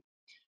company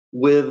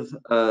with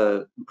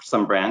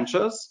some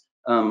branches,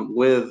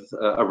 with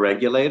a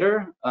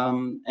regulator,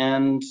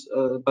 and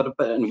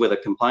with a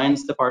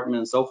compliance department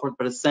and so forth.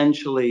 But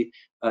essentially,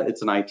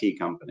 it's an IT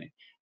company,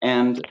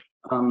 and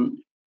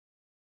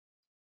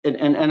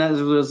as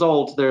a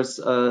result,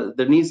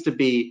 there needs to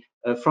be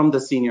from the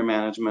senior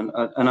management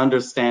an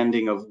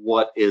understanding of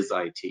what is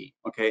IT.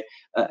 Okay,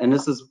 and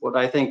this is what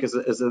I think is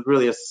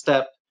really a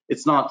step.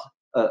 It's not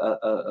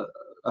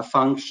a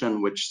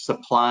function which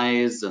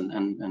supplies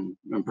and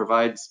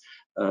provides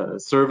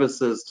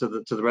services to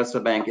the rest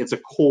of the bank. It's a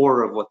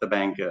core of what the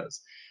bank is,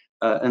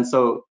 and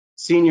so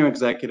senior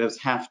executives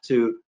have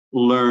to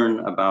learn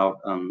about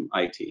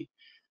IT,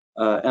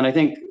 and I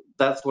think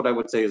that's what I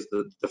would say is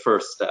the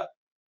first step.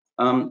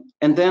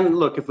 And then,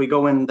 look, if we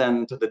go in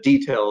then to the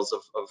details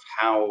of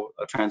how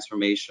a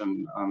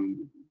transformation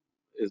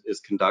is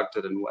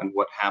conducted and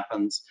what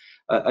happens,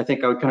 I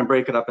think I would kind of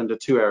break it up into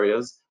two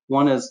areas.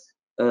 One is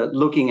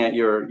looking at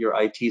your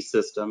IT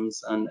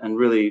systems and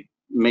really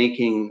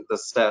making the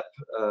step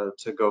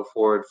to go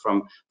forward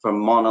from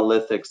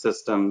monolithic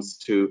systems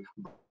to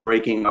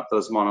breaking up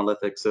those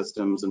monolithic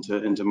systems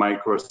into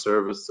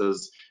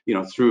microservices,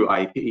 through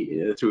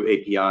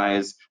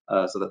APIs,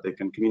 so that they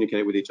can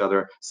communicate with each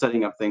other.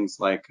 Setting up things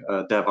like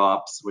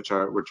DevOps, which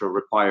are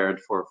required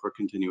for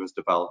continuous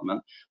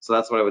development. So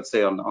that's what I would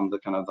say on the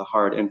kind of the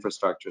hard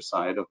infrastructure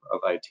side of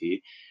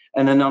IT.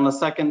 And then on the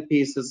second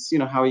piece is,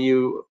 how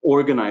you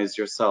organize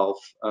yourself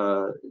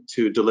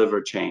to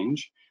deliver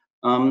change.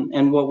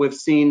 And what we've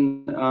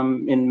seen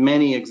in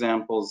many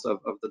examples of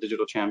the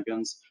digital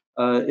champions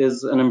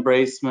is an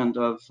embracement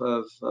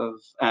of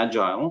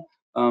agile.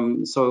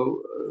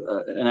 So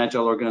an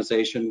agile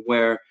organization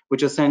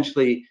which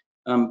essentially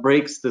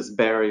breaks this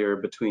barrier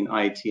between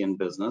IT and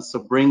business. So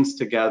brings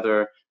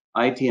together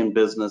IT and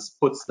business,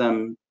 puts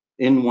them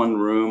in one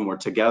room or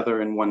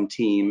together in one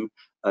team.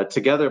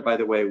 Together, by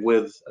the way,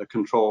 with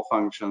control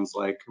functions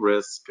like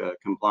risk,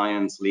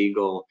 compliance,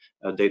 legal,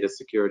 data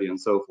security, and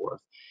so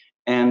forth.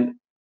 And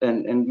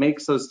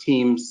makes those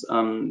teams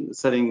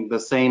setting the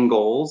same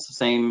goals,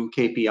 same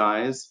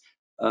KPIs,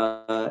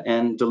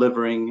 and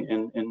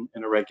delivering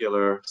in a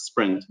regular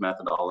sprint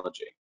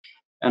methodology.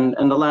 And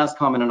the last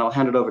comment, and I'll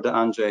hand it over to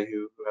Anjay,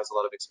 who has a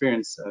lot of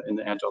experience in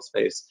the agile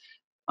space.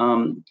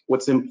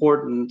 What's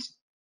important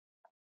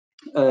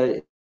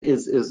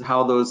is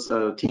how those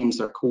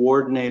teams are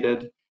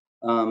coordinated,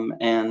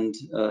 and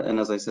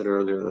as I said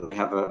earlier, they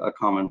have a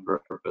common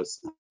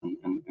purpose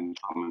and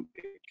common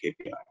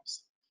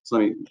KPIs. So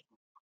let me.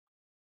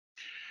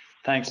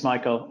 Thanks,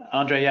 Michael.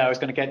 Andre, I was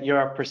going to get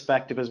your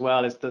perspective as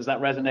well. Does that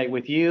resonate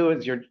with you?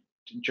 Is your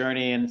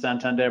journey in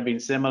Santander been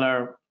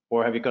similar,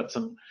 or have you got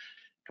some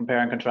compare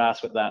and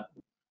contrast with that?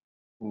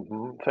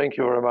 Thank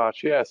you very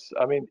much. Yes,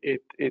 I mean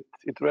it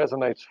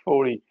resonates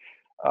fully.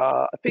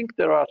 I think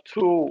there are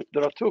two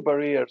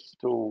barriers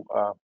to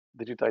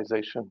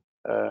digitization.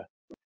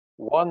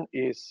 One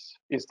is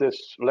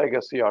this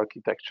legacy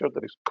architecture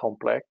that is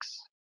complex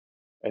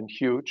and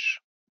huge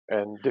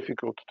and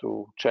difficult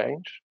to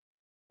change.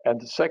 And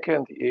the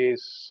second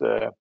is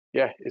the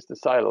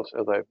silos,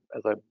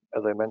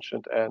 as I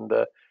mentioned, and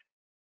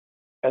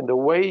the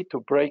way to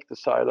break the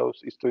silos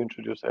is to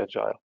introduce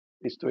agile,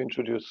 is to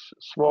introduce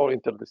small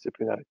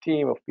interdisciplinary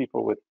team of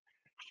people with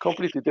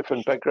completely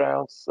different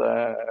backgrounds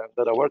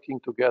that are working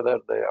together.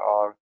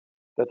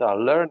 That are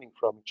learning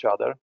from each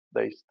other.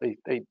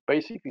 They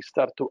basically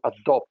start to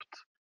adopt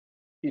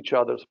each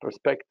other's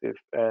perspective,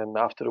 and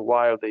after a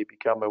while they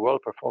become a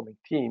well-performing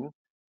team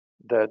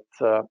that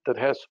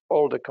has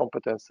all the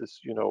competences,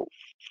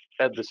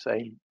 at the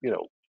same,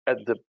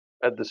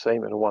 at the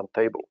same in one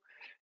table.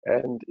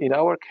 And in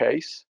our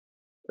case,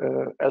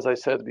 as I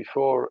said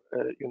before,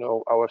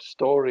 our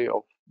story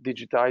of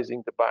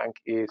digitizing the bank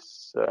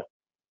is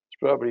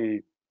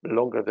probably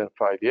longer than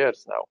 5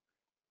 years now.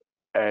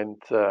 And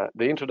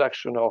the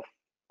introduction of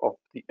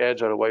the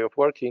agile way of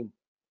working,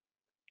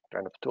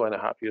 kind of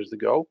 2.5 years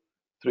ago,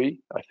 3,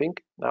 I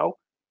think now,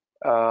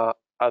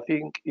 I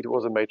think it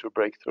was a major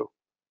breakthrough.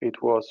 It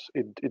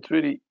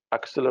really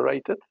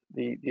accelerated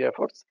the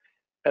efforts,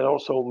 and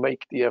also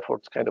make the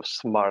efforts kind of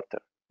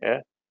smarter,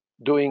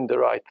 doing the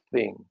right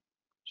thing.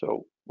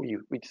 So we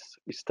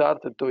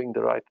started doing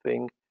the right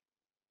thing,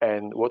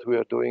 and what we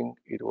are doing,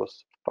 it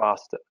was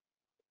faster.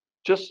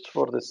 Just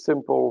for the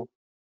simple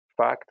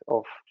fact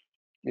of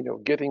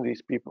getting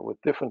these people with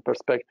different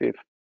perspective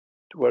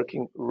to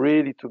working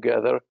really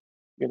together,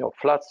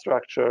 flat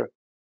structure,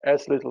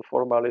 as little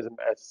formalism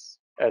as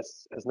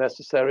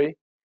necessary.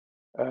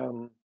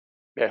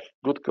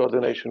 Good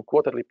coordination,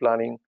 quarterly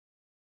planning,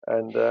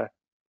 and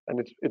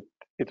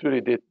it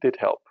really did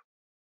help.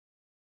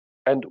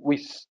 And we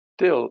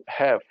still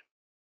have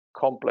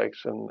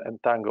complex and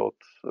entangled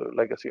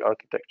legacy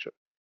architecture.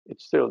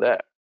 It's still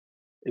there.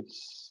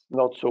 It's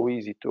not so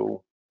easy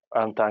to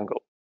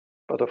untangle,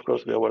 but of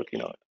course we are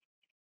working on it.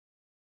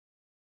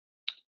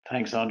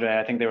 Thanks, Andre.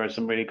 I think there were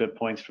some really good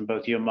points from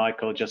both you and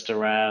Michael just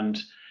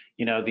around,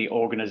 the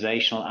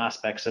organizational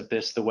aspects of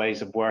this, the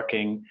ways of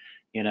working,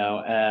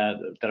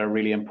 that are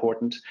really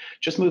important.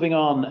 Just moving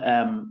on,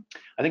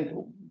 I think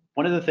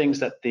one of the things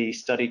that the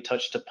study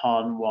touched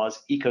upon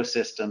was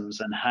ecosystems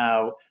and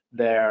how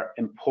they're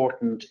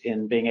important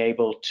in being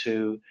able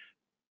to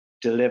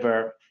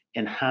deliver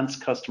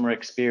enhanced customer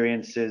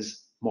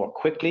experiences more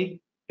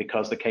quickly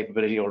because the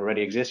capability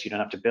already exists, you don't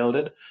have to build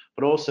it,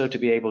 but also to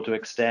be able to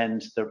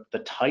extend the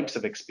types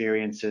of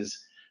experiences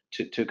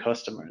to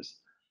customers.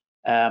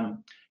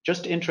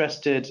 Just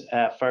interested,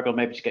 Fergal,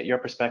 maybe to get your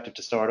perspective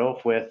to start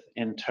off with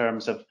in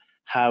terms of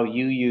how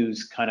you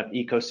use kind of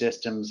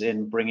ecosystems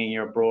in bringing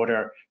your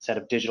broader set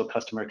of digital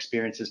customer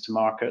experiences to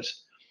market,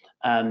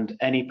 and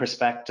any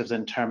perspectives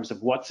in terms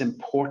of what's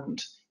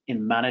important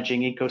in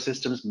managing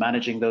ecosystems,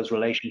 managing those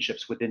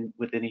relationships within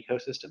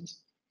ecosystems.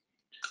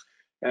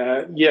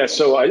 Yeah,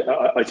 so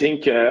I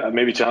think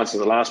maybe to answer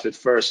the last bit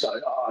first,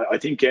 I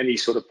think any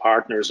sort of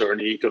partners or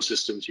any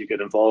ecosystems you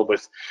get involved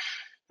with,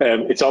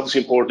 it's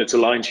obviously important it's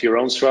aligned to your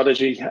own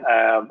strategy,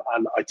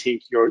 and I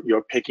think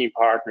you're picking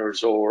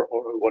partners or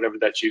whatever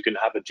that you can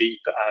have a deep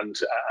and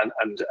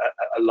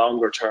a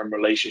longer term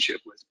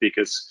relationship with,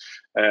 because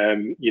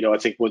I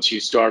think once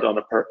you start on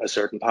a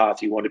certain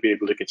path, you want to be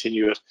able to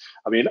continue it.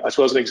 I mean, I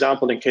suppose an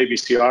example in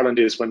KBC Ireland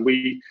is when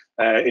we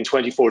in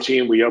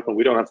 2014 we opened.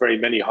 We don't have very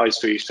many high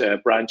street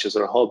branches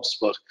or hubs,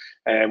 but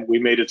we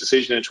made a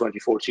decision in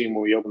 2014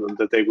 when we opened them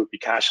that they would be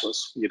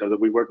cashless. That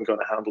we weren't going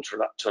to handle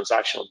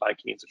transactional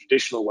banking in the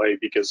traditional way,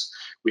 because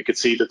we could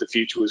see that the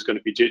future was going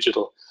to be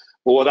digital.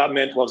 But what that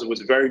meant was it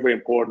was very, very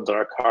important that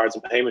our cards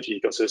and payment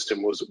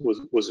ecosystem was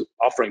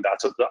offering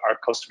that, so that our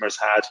customers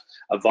had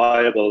a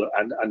viable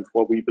and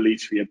what we believe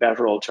to be a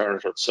better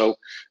alternative. So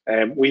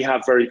we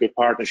have very good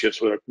partnerships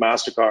with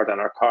MasterCard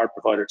and our card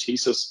provider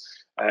Thesis.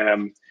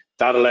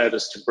 That allowed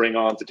us to bring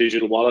on the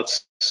digital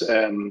wallets,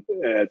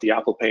 the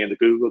Apple Pay and the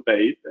Google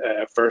Pay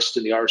first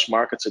in the Irish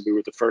market, so we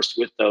were the first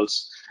with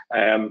those.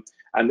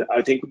 And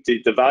I think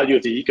the value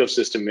of the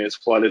ecosystem is,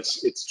 while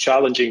it's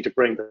challenging to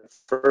bring the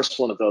first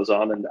one of those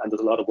on, and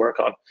there's a lot of work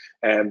on,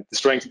 the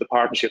strength of the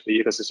partnership, the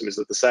ecosystem, is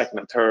that the second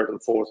and third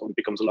and fourth one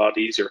becomes a lot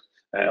easier,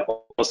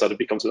 almost that it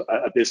becomes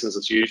a business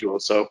as usual.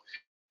 So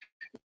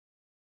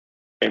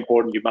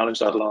important you manage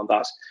that along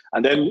that.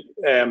 And then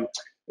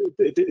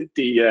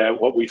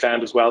what we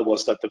found as well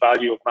was that the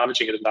value of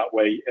managing it in that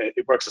way,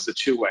 it works as a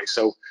two-way.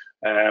 So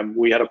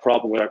we had a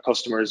problem with our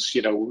customers,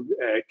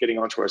 getting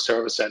onto our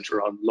service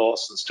center on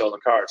lost and stolen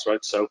cards,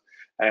 right? So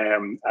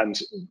and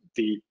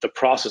the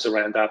process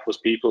around that was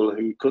people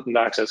who couldn't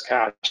access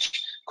cash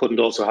couldn't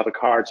also have a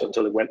card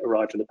until it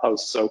arrived in the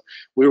post. So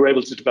we were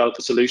able to develop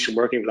a solution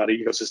working with that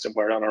ecosystem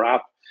where on our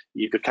app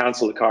you could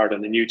cancel the card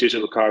and the new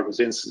digital card was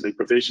instantly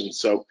provisioned.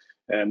 So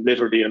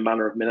literally in a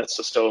matter of minutes,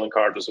 a stolen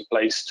card was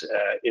replaced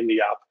in the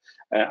app.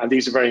 And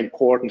these are very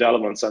important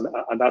elements, and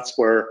that's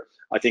where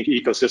I think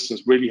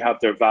ecosystems really have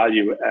their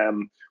value,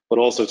 but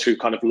also through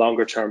kind of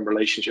longer term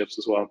relationships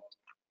as well.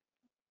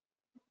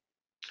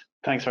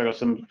 Thanks, Fergal.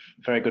 Some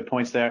very good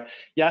points there.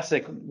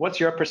 Jacek, what's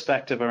your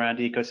perspective around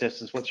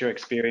ecosystems? What's your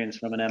experience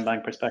from an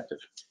mBank perspective?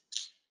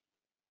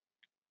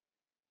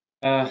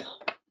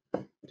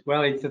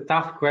 Well, it's a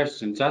tough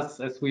question. Just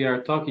as we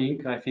are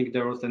talking, I think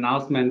there was an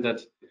announcement that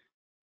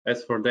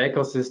as for the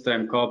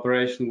ecosystem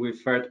cooperation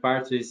with third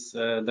parties,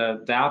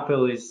 the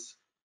Apple is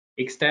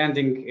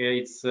extending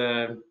its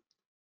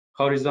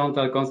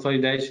horizontal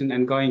consolidation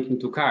and going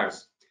into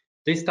cars.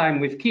 This time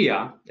with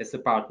Kia as a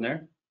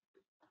partner,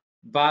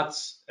 but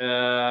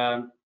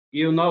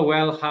you know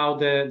well how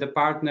the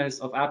partners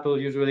of Apple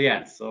usually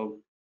end. So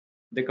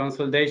the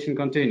consolidation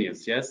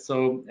continues, yes.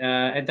 So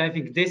and I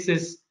think this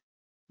is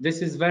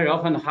very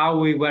often how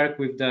we work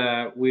with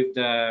the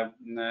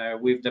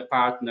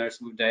partners,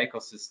 with the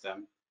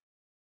ecosystem.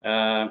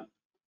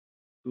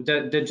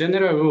 The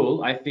general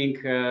rule I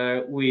think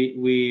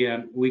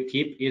we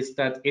keep is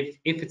that if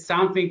it's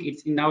something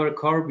it's in our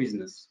core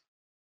business,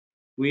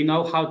 we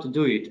know how to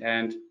do it,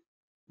 and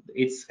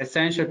it's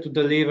essential to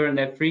deliver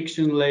a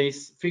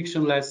frictionless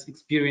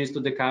experience to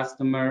the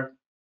customer.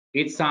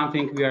 It's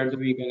something we are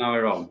doing on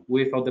our own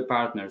with other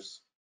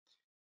partners.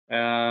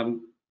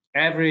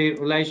 Every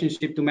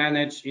relationship to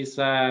manage is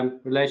a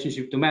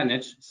relationship to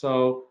manage,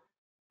 so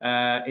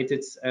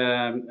it's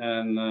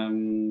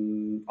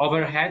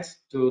overhead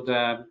to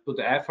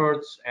the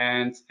efforts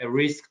and a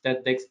risk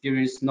that the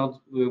experience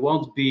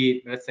won't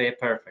be, let's say,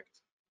 perfect.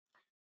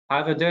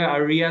 However, there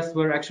are areas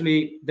where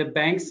actually the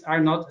banks are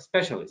not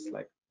specialists.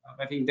 Like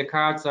I think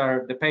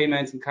the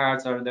payments and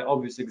cards are the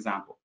obvious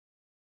example.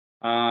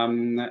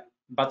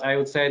 But I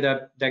would say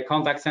that the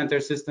contact center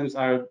systems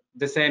are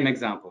the same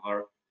example.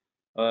 Or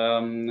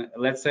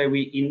let's say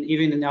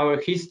even in our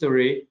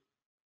history,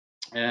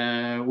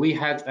 we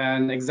had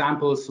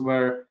examples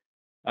where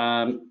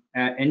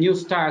a new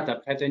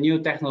startup had a new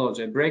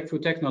technology, a breakthrough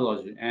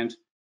technology, and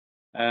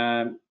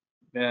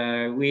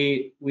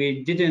we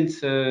didn't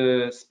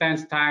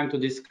spend time to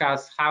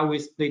discuss how we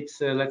split,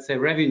 let's say,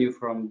 revenue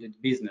from the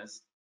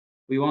business.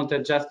 We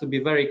wanted just to be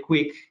very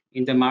quick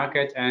in the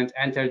market and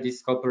enter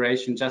this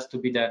cooperation just to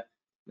be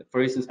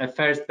for instance, a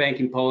first bank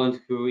in Poland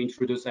who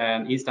introduced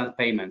instant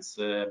payments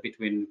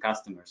between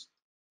customers.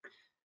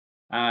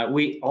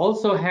 We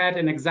also had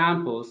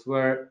examples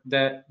where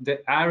the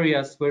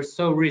areas were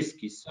so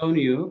risky, so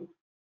new,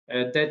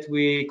 that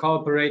we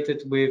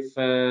cooperated with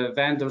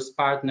vendors,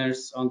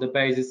 partners on the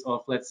basis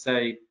of, let's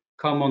say,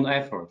 common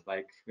effort.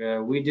 Like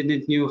we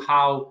didn't know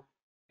how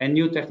a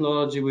new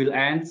technology will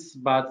end,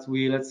 but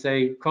we, let's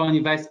say,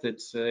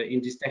 co-invested in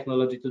this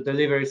technology to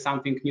deliver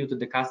something new to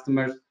the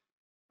customers.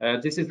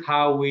 This is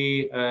how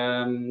we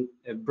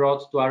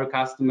brought to our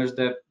customers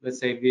the, let's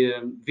say,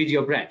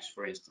 video branch,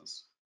 for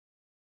instance.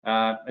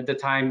 At the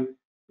time,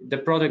 the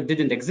product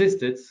didn't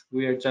exist.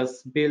 We are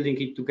just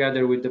building it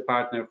together with the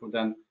partner who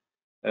then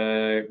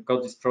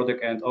got this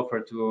product and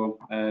offered to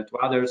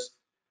others.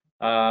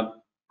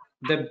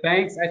 The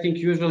banks, I think,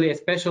 usually,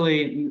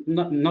 especially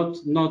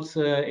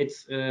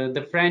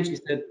the French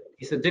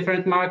is a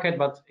different market,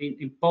 but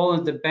in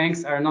Poland, the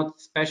banks are not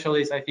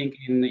specialists, I think,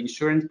 in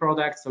insurance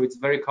products. So it's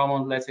very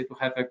common, let's say, to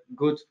have a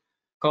good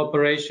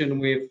cooperation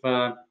with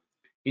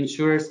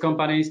insurance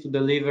companies to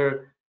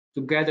deliver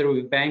together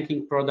with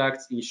banking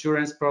products,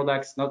 insurance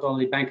products, not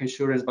only bank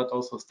insurance, but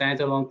also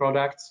standalone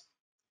products.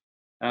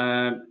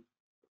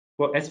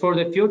 Well, as for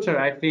the future,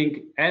 I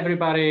think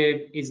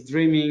everybody is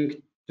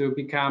dreaming to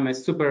become a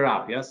super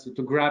app, yes,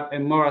 to grab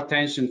more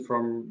attention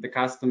from the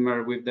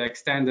customer with the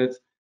extended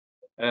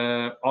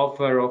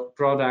offer of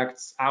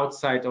products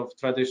outside of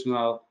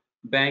traditional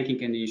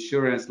banking and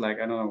insurance, like,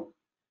 I don't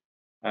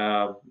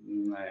know,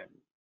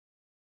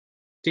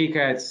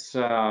 tickets,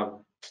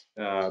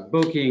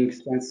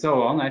 bookings, and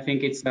so on. I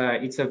think it's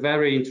a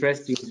very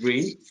interesting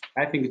dream.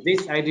 I think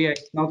this idea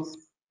is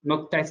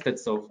not tested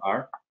so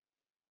far.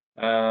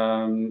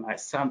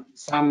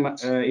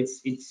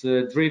 It's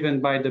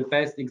driven by the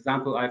best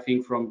example, I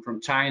think,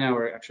 from China,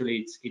 where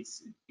actually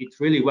it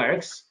really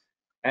works.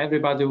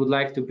 Everybody would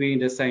like to be in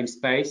the same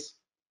space.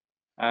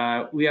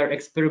 We are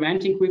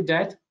experimenting with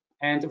that,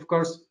 and of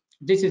course,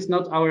 this is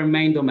not our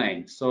main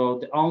domain. So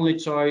the only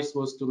choice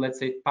was to, let's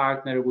say,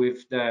 partner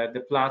with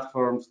the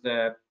platforms,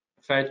 the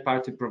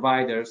third-party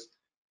providers,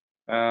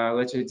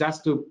 let's say,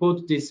 just to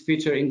put this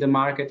feature in the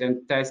market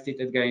and test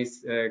it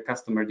against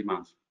customer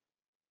demand.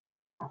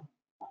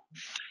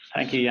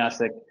 Thank you,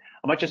 Jacek.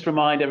 I might just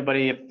remind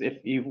everybody,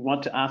 if you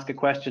want to ask a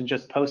question,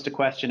 just post a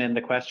question in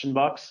the question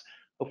box.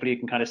 Hopefully you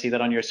can kind of see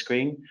that on your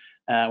screen.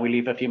 We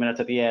leave a few minutes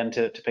at the end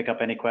to pick up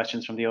any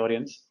questions from the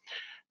audience.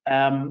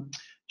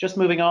 Just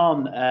moving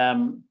on,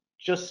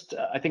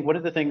 I think one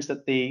of the things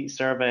that the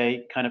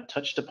survey kind of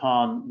touched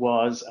upon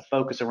was a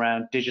focus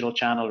around digital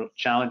channel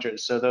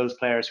challengers, so those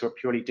players who are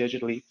purely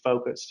digitally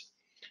focused,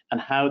 and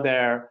how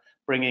they're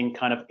bringing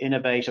kind of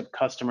innovative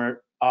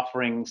customer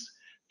offerings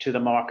to the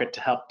market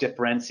to help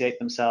differentiate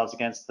themselves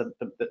against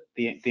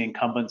the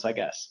incumbents, I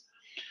guess.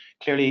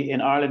 Clearly, in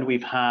Ireland,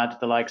 we've had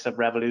the likes of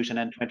Revolut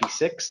and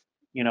N26,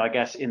 I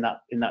guess in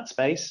that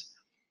space.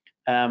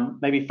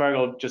 Maybe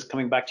Fergal, just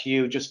coming back to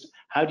you, just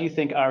how do you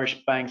think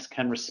Irish banks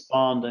can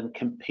respond and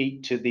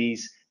compete to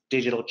these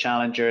digital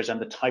challengers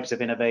and the types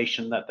of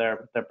innovation that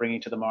they're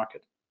bringing to the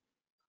market?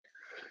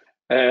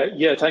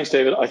 Yeah, thanks,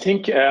 David. I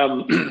think,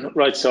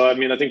 right, so I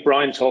mean, I think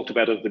Brian talked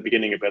about it at the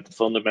beginning about the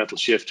fundamental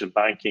shift in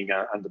banking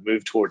and the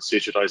move towards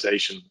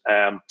digitization.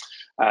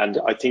 And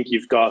I think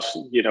you've got,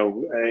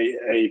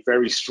 a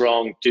very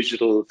strong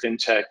digital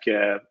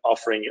fintech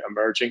offering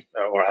emerging,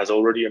 or has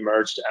already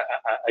emerged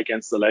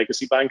against the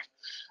legacy bank.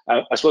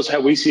 I suppose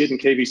how we see it in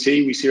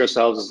KBC, we see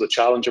ourselves as the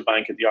challenger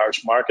bank in the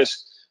Irish market.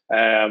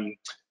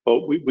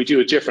 But we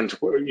do it different.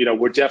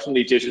 We're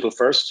definitely digital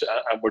first,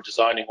 and we're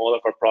designing all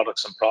of our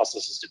products and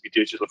processes to be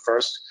digital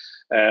first.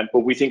 But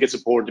we think it's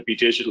important to be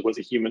digital with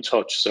a human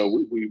touch.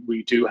 So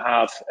we do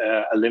have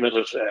a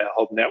limited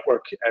hub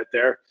network out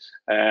there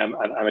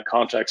and a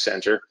contact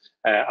center.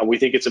 And we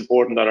think it's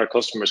important that our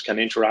customers can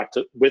interact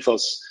with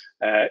us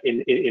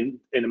in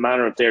a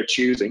manner of their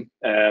choosing,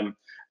 and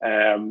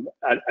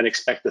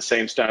expect the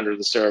same standard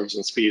of service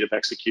and speed of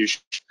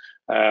execution.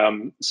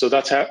 So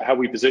that's how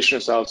we position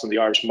ourselves in the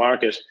Irish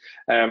market.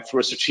 From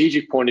a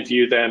strategic point of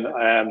view, then,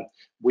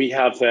 we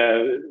have,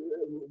 around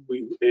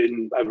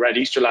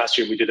Easter last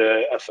year, we did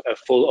a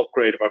full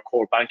upgrade of our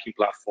core banking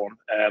platform,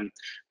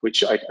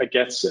 which I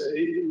guess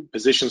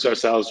positions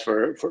ourselves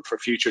for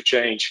future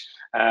change.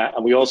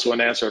 And we also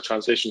announced our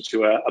transition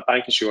to a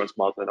bank insurance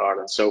model in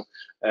Ireland. So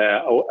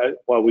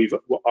while we've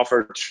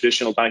offered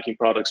traditional banking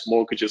products,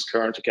 mortgages,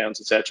 current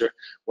accounts, etc.,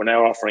 we're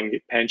now offering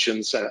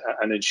pensions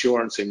and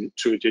insurance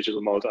through a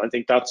digital mode. I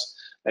think that's,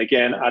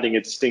 again, adding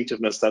a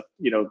distinctiveness that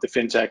the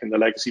fintech and the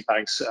legacy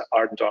banks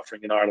aren't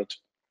offering in Ireland.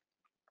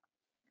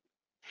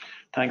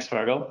 Thanks,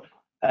 Fergal.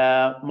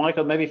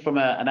 Michael, maybe from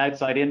an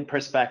outside-in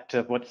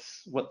perspective,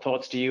 what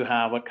thoughts do you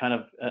have? What kind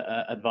of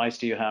advice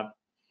do you have?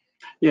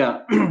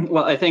 Yeah,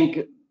 well, I think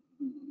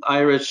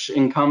Irish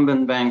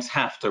incumbent banks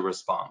have to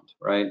respond,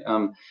 right?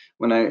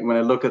 When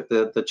I look at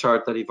the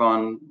chart that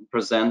Yvonne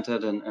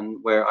presented and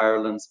where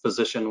Ireland's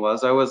position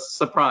was, I was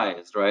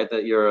surprised, right,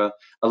 that you're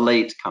a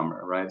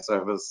latecomer, right? So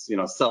I was,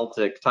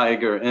 Celtic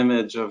Tiger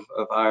image of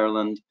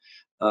Ireland,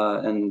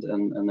 and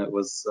it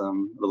was a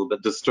little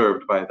bit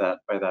disturbed by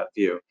that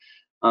view.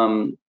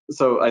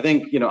 So I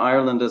think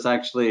Ireland is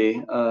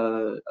actually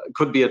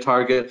could be a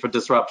target for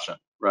disruption,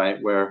 right,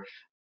 where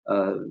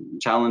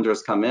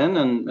challengers come in,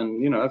 and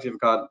if you've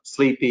got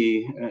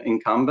sleepy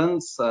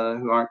incumbents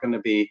who aren't going to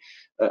be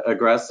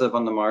aggressive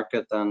on the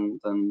market, then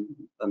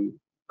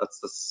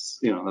that's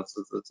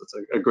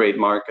a great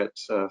market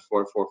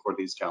for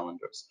these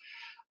challengers.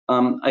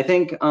 I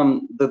think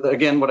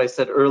again, what I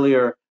said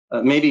earlier,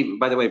 maybe,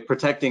 by the way,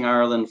 protecting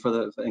Ireland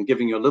and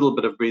giving you a little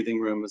bit of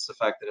breathing room is the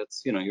fact that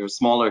it's, you're a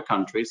smaller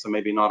country, so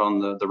maybe not on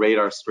the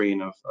radar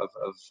screen of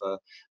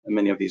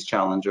many of these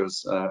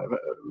challengers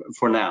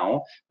for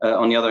now.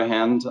 On the other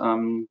hand,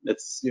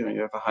 it's, you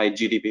have a high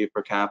GDP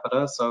per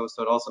capita, so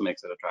it also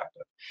makes it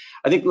attractive.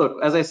 I think, look,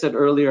 as I said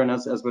earlier, and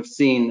as we've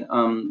seen,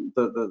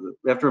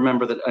 we have to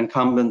remember that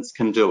incumbents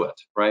can do it,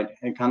 right?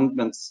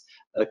 Incumbents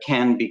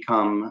can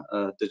become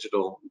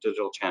digital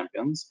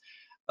champions.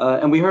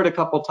 And we heard a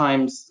couple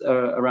times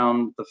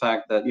around the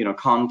fact that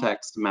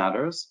context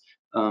matters,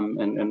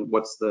 and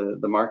what's the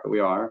market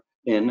we are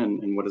in,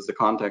 and what is the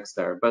context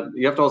there. But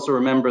you have to also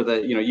remember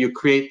that you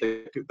create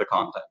the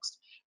context,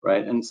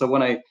 right? And so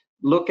when I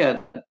look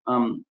at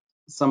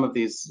some of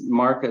these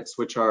markets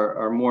which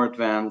are more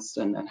advanced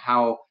and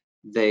how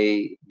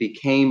they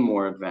became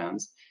more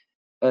advanced,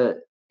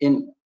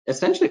 in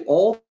essentially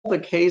all the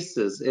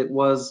cases, it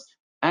was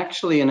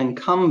actually an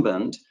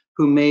incumbent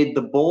who made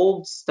the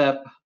bold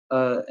step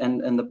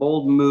and the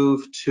bold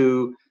move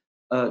to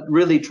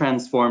really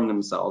transform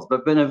themselves,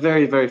 but in a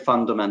very, very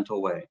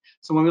fundamental way.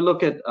 So when we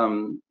look at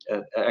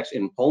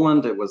actually in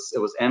Poland, it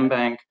was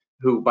mBank,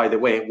 who, by the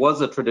way,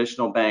 was a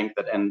traditional bank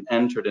that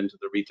entered into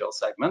the retail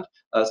segment.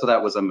 So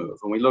that was a move.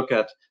 When we look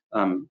at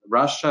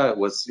Russia, it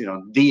was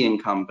the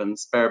incumbent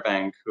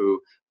Sberbank who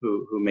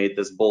made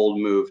this bold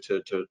move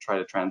to try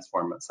to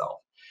transform itself.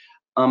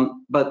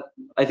 But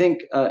I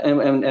think,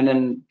 and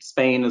then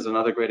Spain is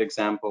another great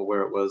example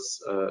where it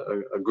was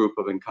a group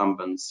of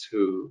incumbents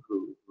who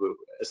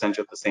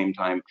essentially at the same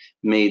time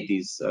made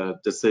these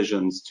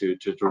decisions to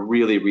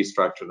really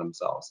restructure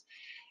themselves.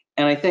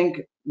 And I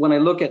think when I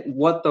look at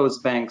what those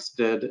banks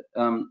did,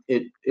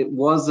 it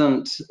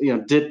wasn't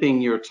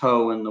dipping your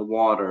toe in the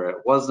water. It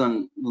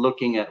wasn't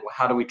looking at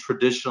how do we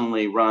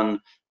traditionally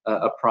run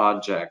a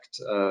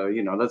project.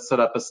 Let's set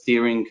up a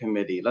steering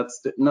committee.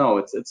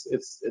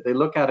 They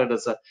look at it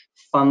as a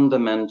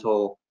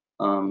fundamental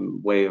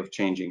way of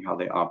changing how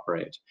they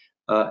operate.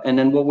 And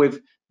then what we've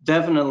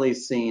definitely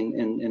seen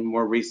in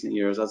more recent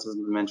years, as has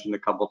been mentioned a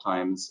couple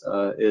times,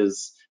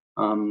 is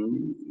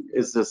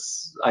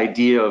this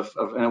idea of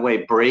in a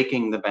way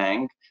breaking the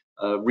bank,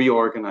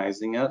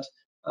 reorganizing it,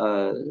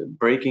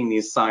 breaking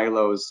these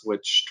silos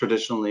which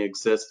traditionally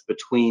exist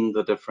between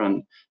the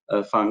different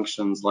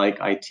functions like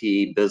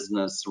IT,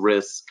 business,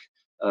 risk,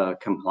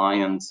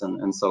 compliance,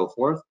 and so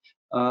forth.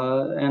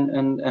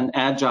 And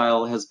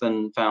agile has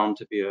been found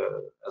to be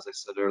as I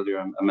said earlier,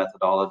 a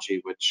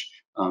methodology which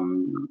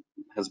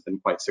has been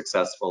quite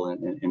successful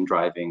in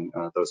driving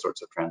those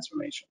sorts of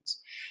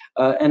transformations.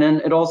 And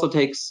then it also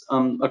takes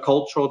a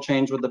cultural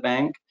change with the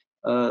bank.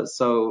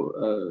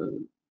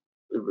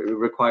 It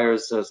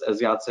requires, as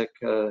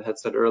Jacek had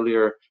said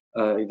earlier,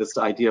 this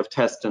idea of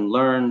test and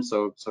learn.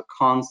 So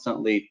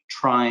constantly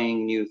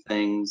trying new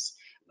things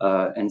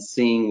and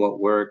seeing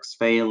what works,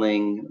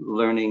 failing,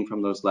 learning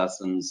from those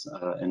lessons,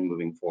 and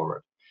moving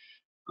forward.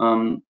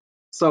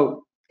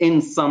 So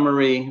in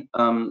summary,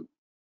 who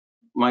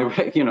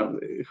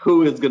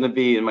is going to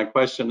be, and my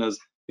question is,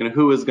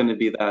 who is going to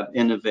be that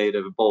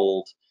innovative,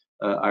 bold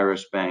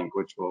Irish bank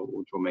which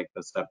will make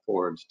the step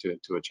forward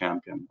to a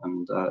champion?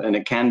 And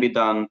it can be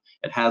done,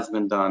 it has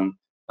been done,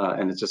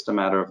 and it's just a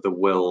matter of the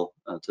will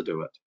to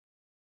do it.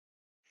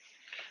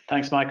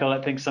 Thanks, Michael.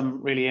 I think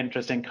some really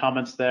interesting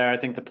comments there. I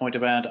think the point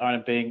around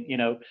Ireland being,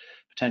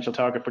 potential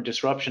target for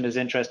disruption is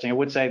interesting. I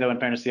would say, though, in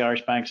fairness, the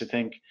Irish banks, I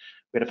think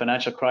we had a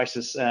financial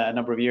crisis a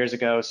number of years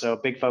ago, so a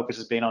big focus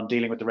has been on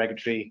dealing with the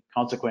regulatory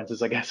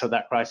consequences, I guess, of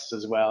that crisis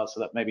as well. So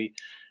that maybe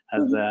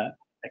has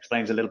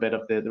explains a little bit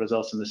of the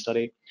results in the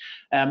study.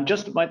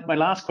 Just my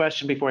last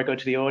question before I go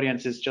to the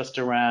audience is just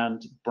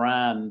around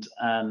brand,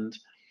 and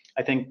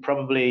I think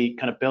probably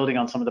kind of building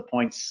on some of the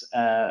points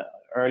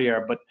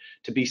earlier, but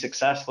to be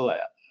successful,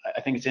 I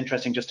think it's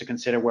interesting just to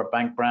consider where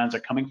bank brands are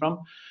coming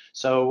from.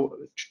 So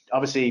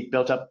obviously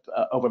built up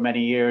over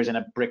many years in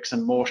a bricks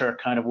and mortar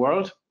kind of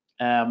world.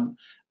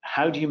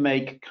 How do you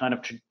make kind of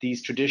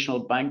these traditional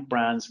bank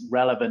brands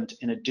relevant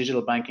in a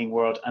digital banking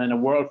world and in a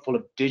world full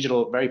of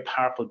digital, very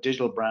powerful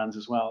digital brands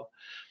as well?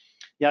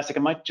 Jacek, I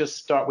might just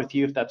start with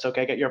you if that's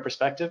okay, get your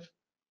perspective.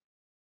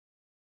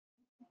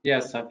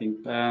 Yes, I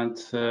think, and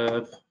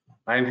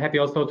I'm happy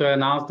also to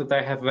announce that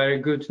I have very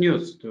good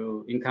news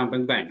to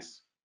incumbent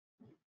banks.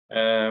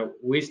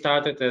 We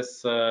started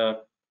as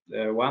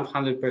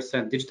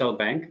 100% digital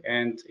bank,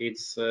 and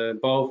it's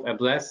both a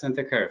bless and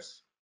a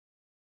curse.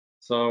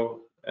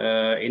 So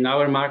in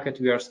our market,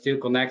 we are still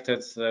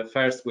connected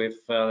first with,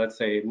 let's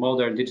say,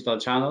 modern digital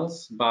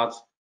channels, but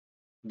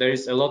there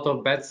is a lot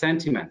of bad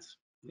sentiment,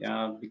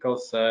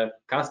 because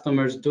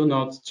customers do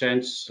not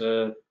change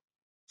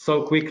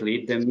so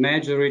quickly. The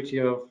majority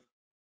of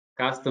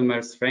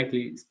customers,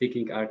 frankly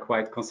speaking, are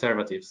quite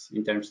conservatives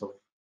in terms of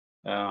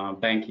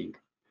banking.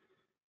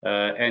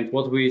 And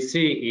what we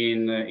see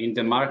in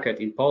the market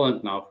in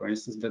Poland now, for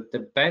instance, that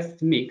the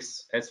best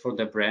mix as for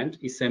the brand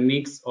is a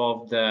mix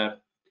of the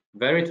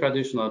very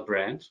traditional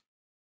brand,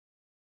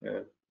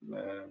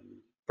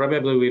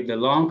 probably with the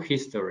long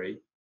history,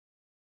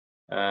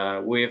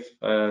 with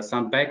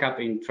some backup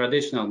in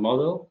traditional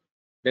model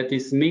that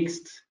is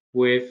mixed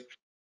with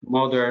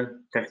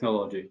modern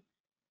technology.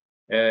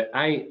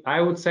 I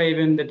would say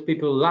even that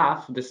people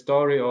laugh the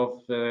story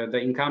of the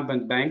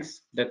incumbent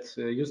banks that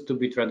used to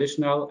be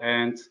traditional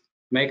and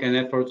make an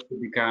effort to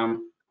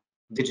become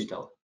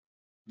digital.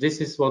 This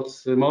is what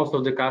most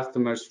of the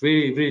customers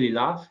really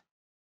love.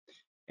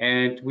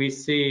 And we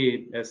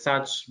see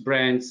such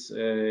brands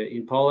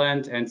in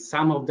Poland, and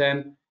some of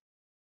them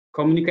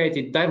communicate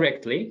it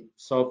directly.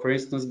 So, for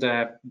instance,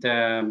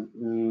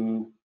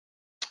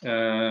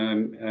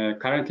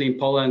 currently in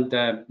Poland,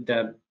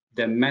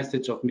 the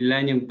message of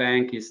Millennium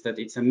Bank is that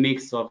it's a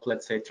mix of,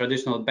 let's say,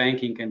 traditional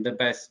banking and the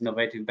best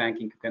innovative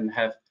banking you can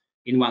have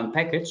in one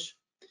package.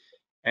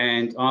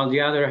 And on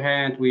the other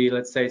hand, we,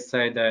 let's say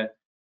the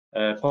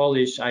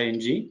Polish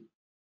ING,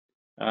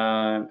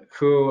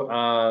 who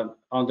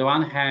on the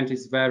one hand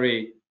is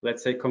very,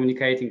 let's say,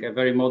 communicating a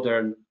very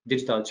modern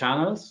digital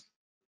channels,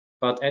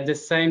 but at the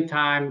same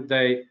time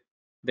they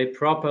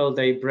propel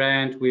their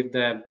brand with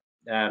the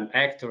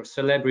actor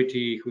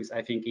celebrity who's,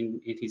 I think, in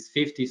his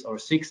 50s or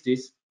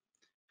 60s.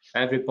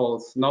 Every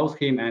Pole knows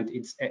him, and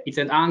it's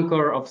an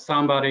anchor of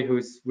somebody who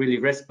is really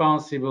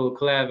responsible,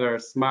 clever,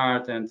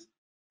 smart, and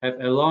have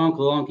a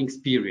long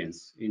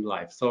experience in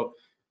life. So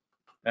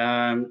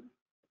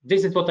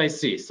this is what I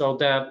see. So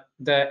the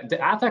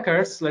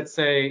attackers, let's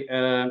say,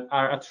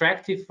 are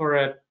attractive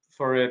for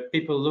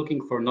people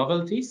looking for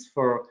novelties,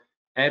 for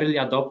early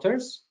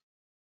adopters.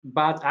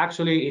 But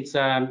actually, it's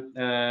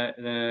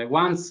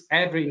once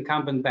every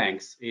incumbent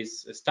banks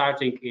is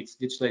starting its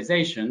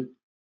digitalization,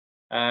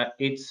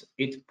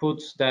 it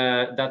puts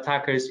the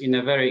attackers in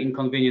a very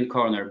inconvenient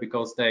corner,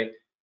 because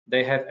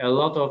they have a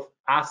lot of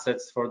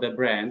assets for the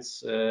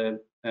brands. The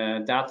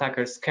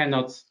attackers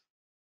cannot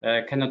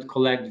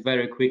collect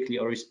very quickly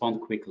or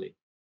respond quickly,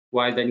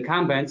 while the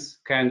incumbents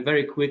can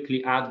very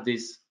quickly add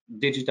this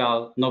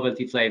digital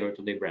novelty flavor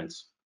to their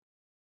brands.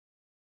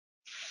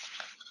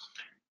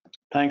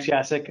 Thanks,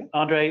 Jacek.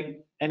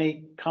 Andre,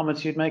 any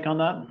comments you'd make on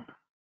that?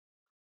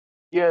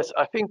 Yes,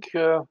 I think.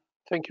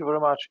 Thank you very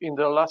much. In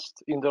the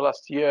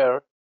last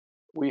year,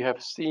 we have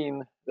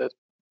seen that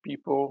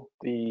people,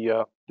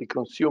 the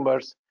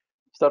consumers,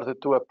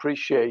 started to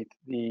appreciate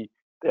the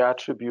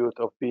attribute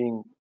of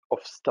being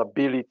of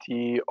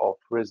stability, of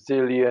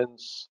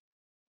resilience,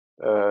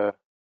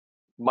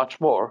 much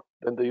more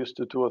than they used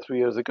to 2 or 3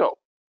 years ago.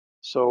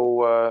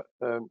 So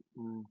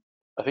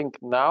I think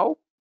now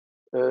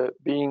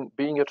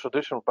being a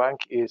traditional bank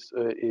is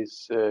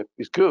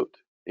good.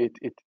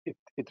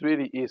 It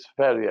really is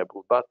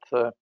valuable, but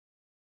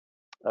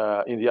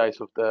in the eyes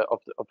of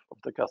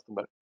the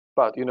customer.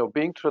 But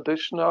being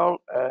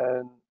traditional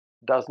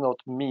does not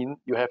mean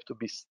you have to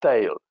be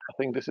stale. I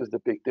think this is the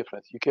big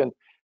difference. You can.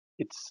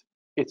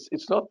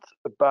 It's not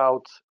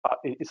about.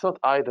 It's not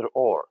either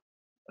or.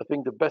 I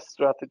think the best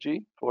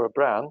strategy for a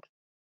brand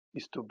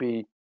is to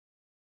be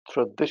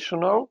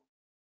traditional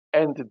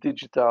and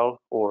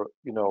digital, or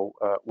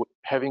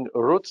having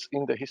roots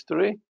in the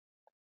history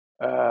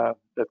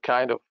that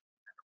kind of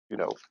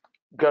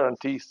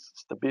guarantees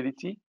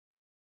stability,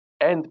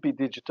 and be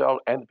digital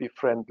and be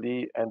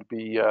friendly and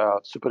be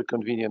super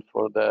convenient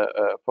for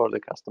the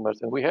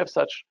customers. And we have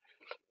such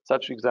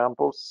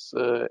examples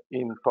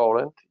in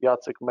Poland.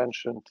 Jacek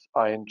mentioned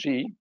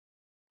ING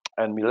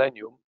and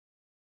Millennium,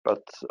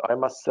 but I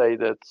must say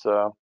that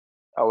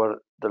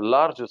the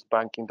largest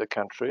bank in the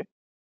country,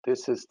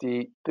 this is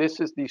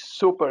the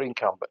super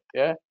incumbent.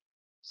 Yeah,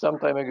 some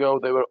time ago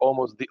they were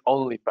almost the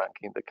only bank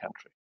in the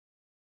country,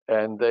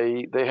 and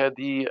they had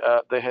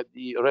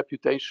the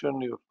reputation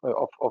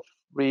of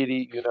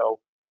really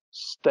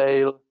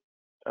stale,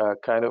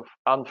 kind of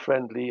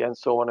unfriendly, and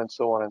so on and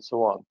so on and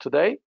so on.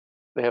 Today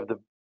they have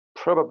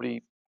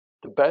probably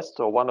the best,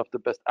 or one of the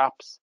best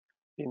apps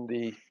in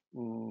the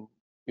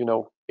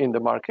in the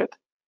market,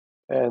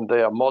 and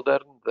they are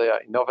modern, they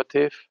are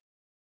innovative,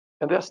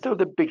 and they are still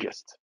the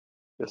biggest.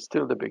 They're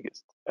still the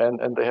biggest,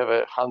 and they have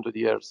 100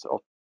 years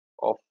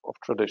of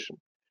tradition.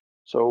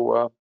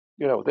 So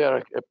they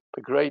are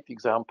a great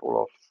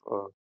example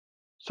of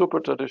super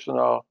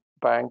traditional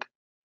bank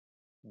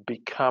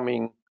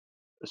becoming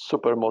a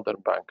super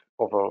modern bank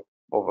over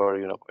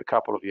a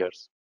couple of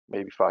years,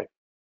 maybe 5.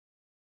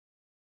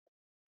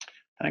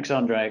 Thanks,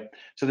 Andre.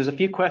 So there's a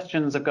few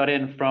questions I've got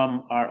in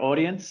from our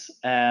audience.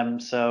 I'll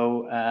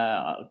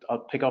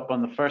pick up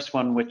on the first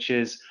one, which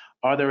is,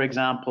 are there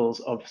examples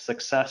of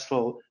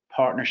successful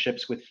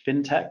partnerships with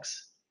fintechs,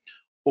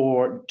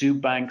 or do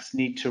banks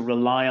need to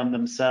rely on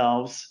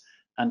themselves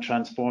and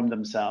transform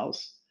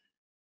themselves?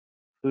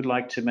 Who'd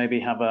like to maybe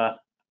have a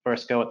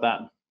first go at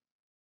that?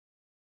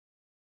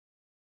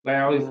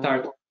 Where I will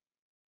start.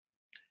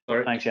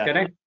 Sorry. Thanks, yeah. Can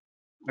I?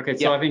 Okay,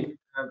 so yeah. I think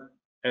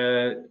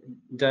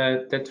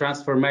the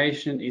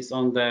transformation is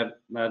on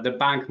the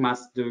bank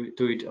must do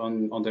it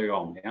on their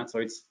own. Yeah, so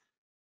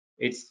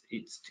it's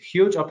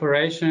huge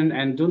operation,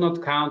 and do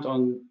not count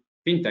on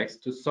fintechs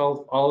to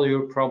solve all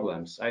your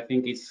problems. I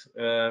think it's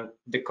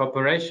the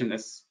cooperation,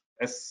 as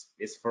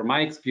for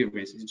my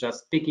experience, is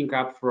just picking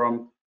up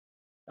from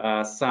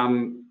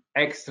some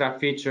extra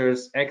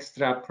features,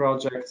 extra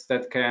projects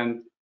that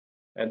can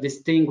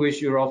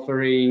distinguish your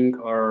offering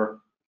or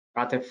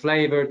add a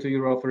flavor to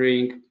your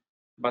offering.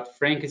 But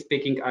frankly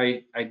speaking,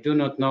 I do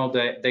not know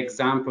the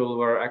example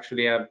where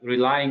actually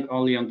relying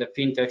only on the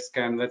fintechs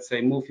can, let's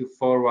say, move you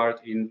forward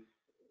in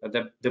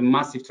the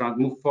massive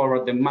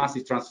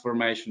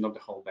transformation of the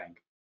whole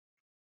bank.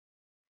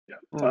 Yeah,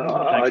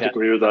 I'd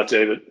agree with that,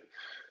 David.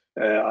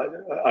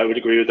 I would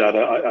agree with that.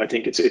 I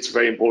think it's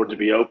very important to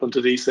be open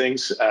to these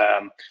things.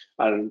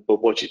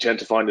 But what you tend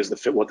to find is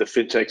what the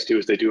fintechs do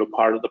is they do a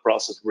part of the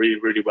process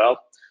really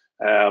well.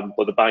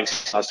 But the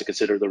banks has to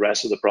consider the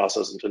rest of the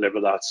process and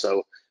deliver that.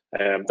 So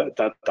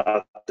that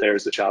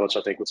there's the challenge,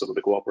 I think, with some of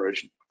the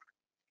cooperation.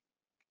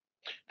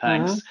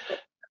 Thanks.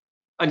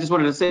 I just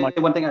wanted to say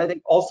one thing. I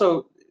think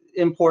also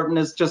important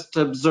is just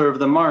to observe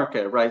the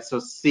market, right?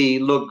 So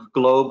look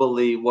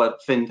globally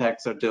what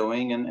fintechs are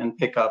doing and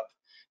pick up,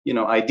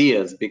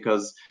 ideas,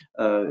 because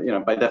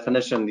by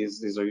definition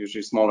these are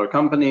usually smaller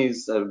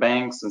companies,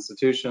 banks,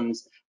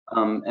 institutions,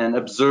 and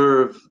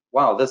observe,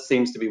 wow, this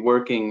seems to be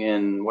working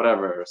in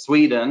whatever,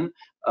 Sweden,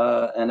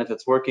 and if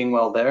it's working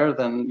well there,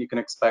 then you can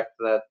expect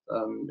that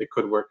it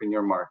could work in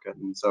your market.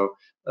 And so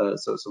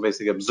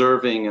basically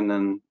observing and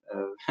then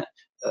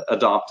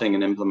adopting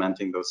and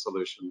implementing those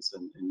solutions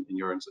in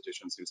your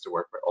institution seems to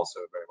work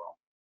also very well.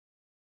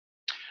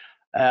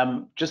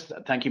 Just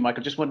thank you,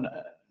 Michael. Just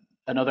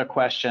another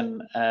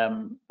question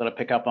that I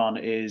pick up on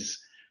is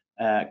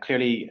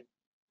clearly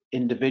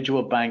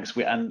individual banks,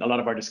 and a lot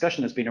of our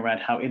discussion has been around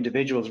how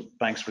individual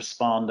banks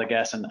respond, I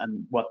guess,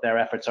 and what their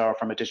efforts are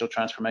from a digital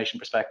transformation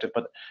perspective.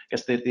 But I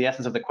guess the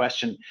essence of the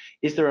question,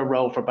 is there a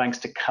role for banks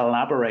to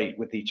collaborate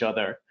with each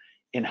other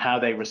in how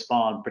they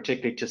respond,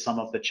 particularly to some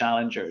of the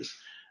challengers?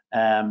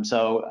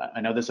 So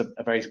I know there's a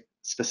very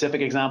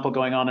specific example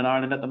going on in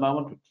Ireland at the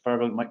moment,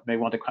 Fergal may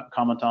want to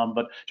comment on,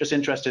 but just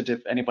interested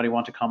if anybody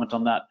want to comment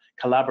on that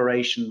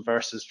collaboration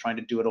versus trying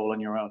to do it all on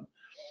your own.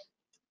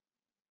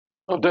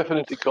 Oh,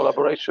 definitely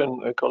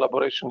collaboration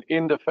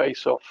in the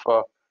face of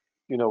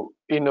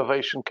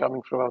innovation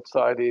coming from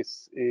outside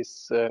is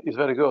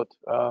very good.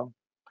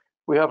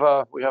 We have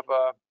a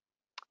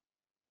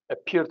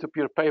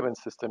peer-to-peer payment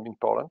system in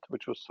Poland,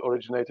 which was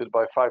originated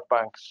by 5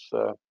 banks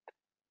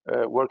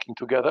working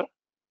together.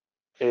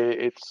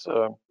 It's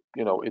a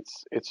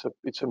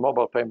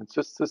mobile payment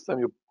system.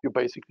 You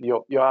basically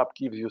your app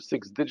gives you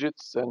 6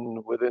 digits,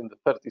 and within the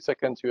 30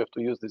 seconds you have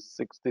to use these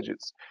 6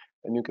 digits,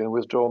 and you can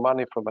withdraw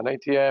money from an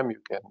ATM.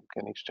 You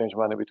can exchange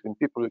money between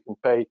people. You can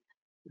pay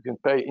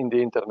in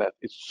the internet.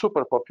 It's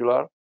super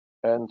popular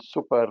and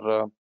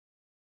super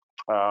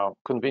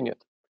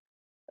convenient.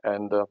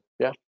 And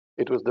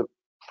it was the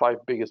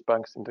 5 biggest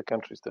banks in the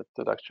countries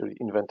that actually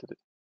invented it.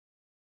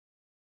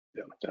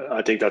 Yeah,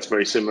 I think that's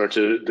very similar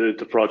to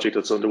the project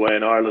that's underway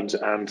in Ireland,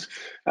 and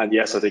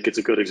yes, I think it's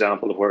a good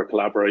example of where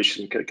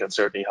collaboration can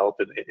certainly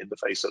help in the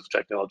face of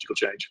technological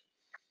change.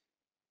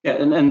 Yeah,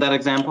 and that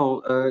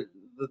example,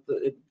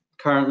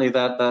 currently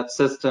that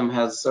system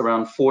has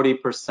around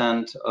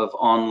 40% of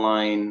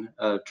online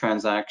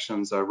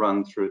transactions are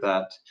run through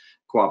that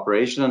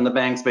cooperation, and the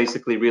banks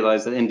basically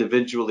realize that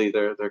individually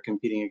they're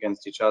competing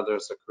against each other,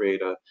 so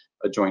create a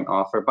joint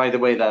offer. By the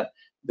way, that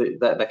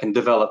can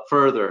develop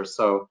further.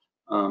 So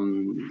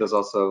there's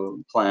also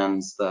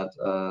plans that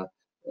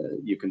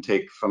you can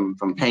take from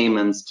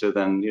payments to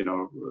then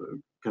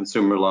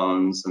consumer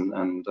loans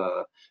and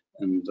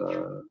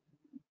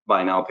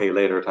buy now pay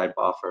later type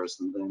offers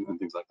and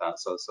things like that.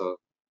 So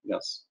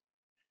yes.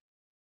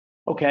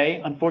 Okay,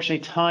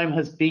 unfortunately time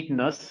has beaten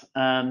us,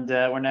 and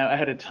we're now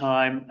ahead of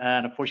time,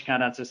 and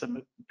unfortunately can't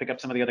pick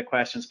up some of the other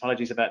questions.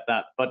 Apologies about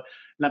that, but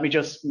let me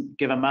just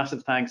give a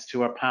massive thanks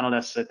to our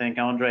panelists. I think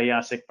Andre,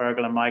 Jacek,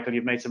 Fergal and Michael,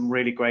 you've made some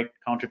really great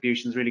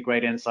contributions, really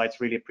great insights,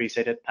 really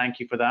appreciate it. Thank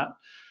you for that.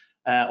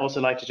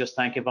 Also like to just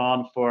thank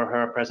Yvonne for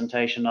her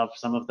presentation of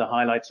some of the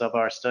highlights of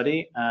our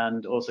study,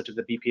 and also to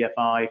the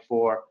BPFI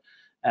for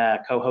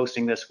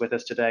co-hosting this with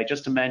us today.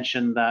 Just to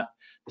mention that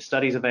the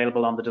study is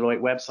available on the Deloitte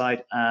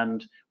website,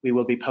 and we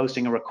will be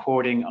posting a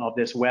recording of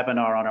this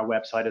webinar on our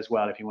website as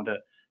well if you want to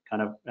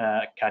kind of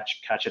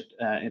catch it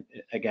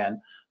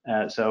again.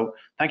 So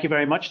thank you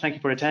very much. Thank you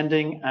for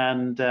attending,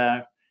 and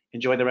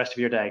enjoy the rest of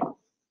your day.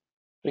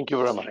 Thank you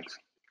very much.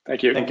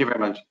 Thank you. Thank you very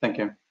much. Thank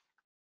you.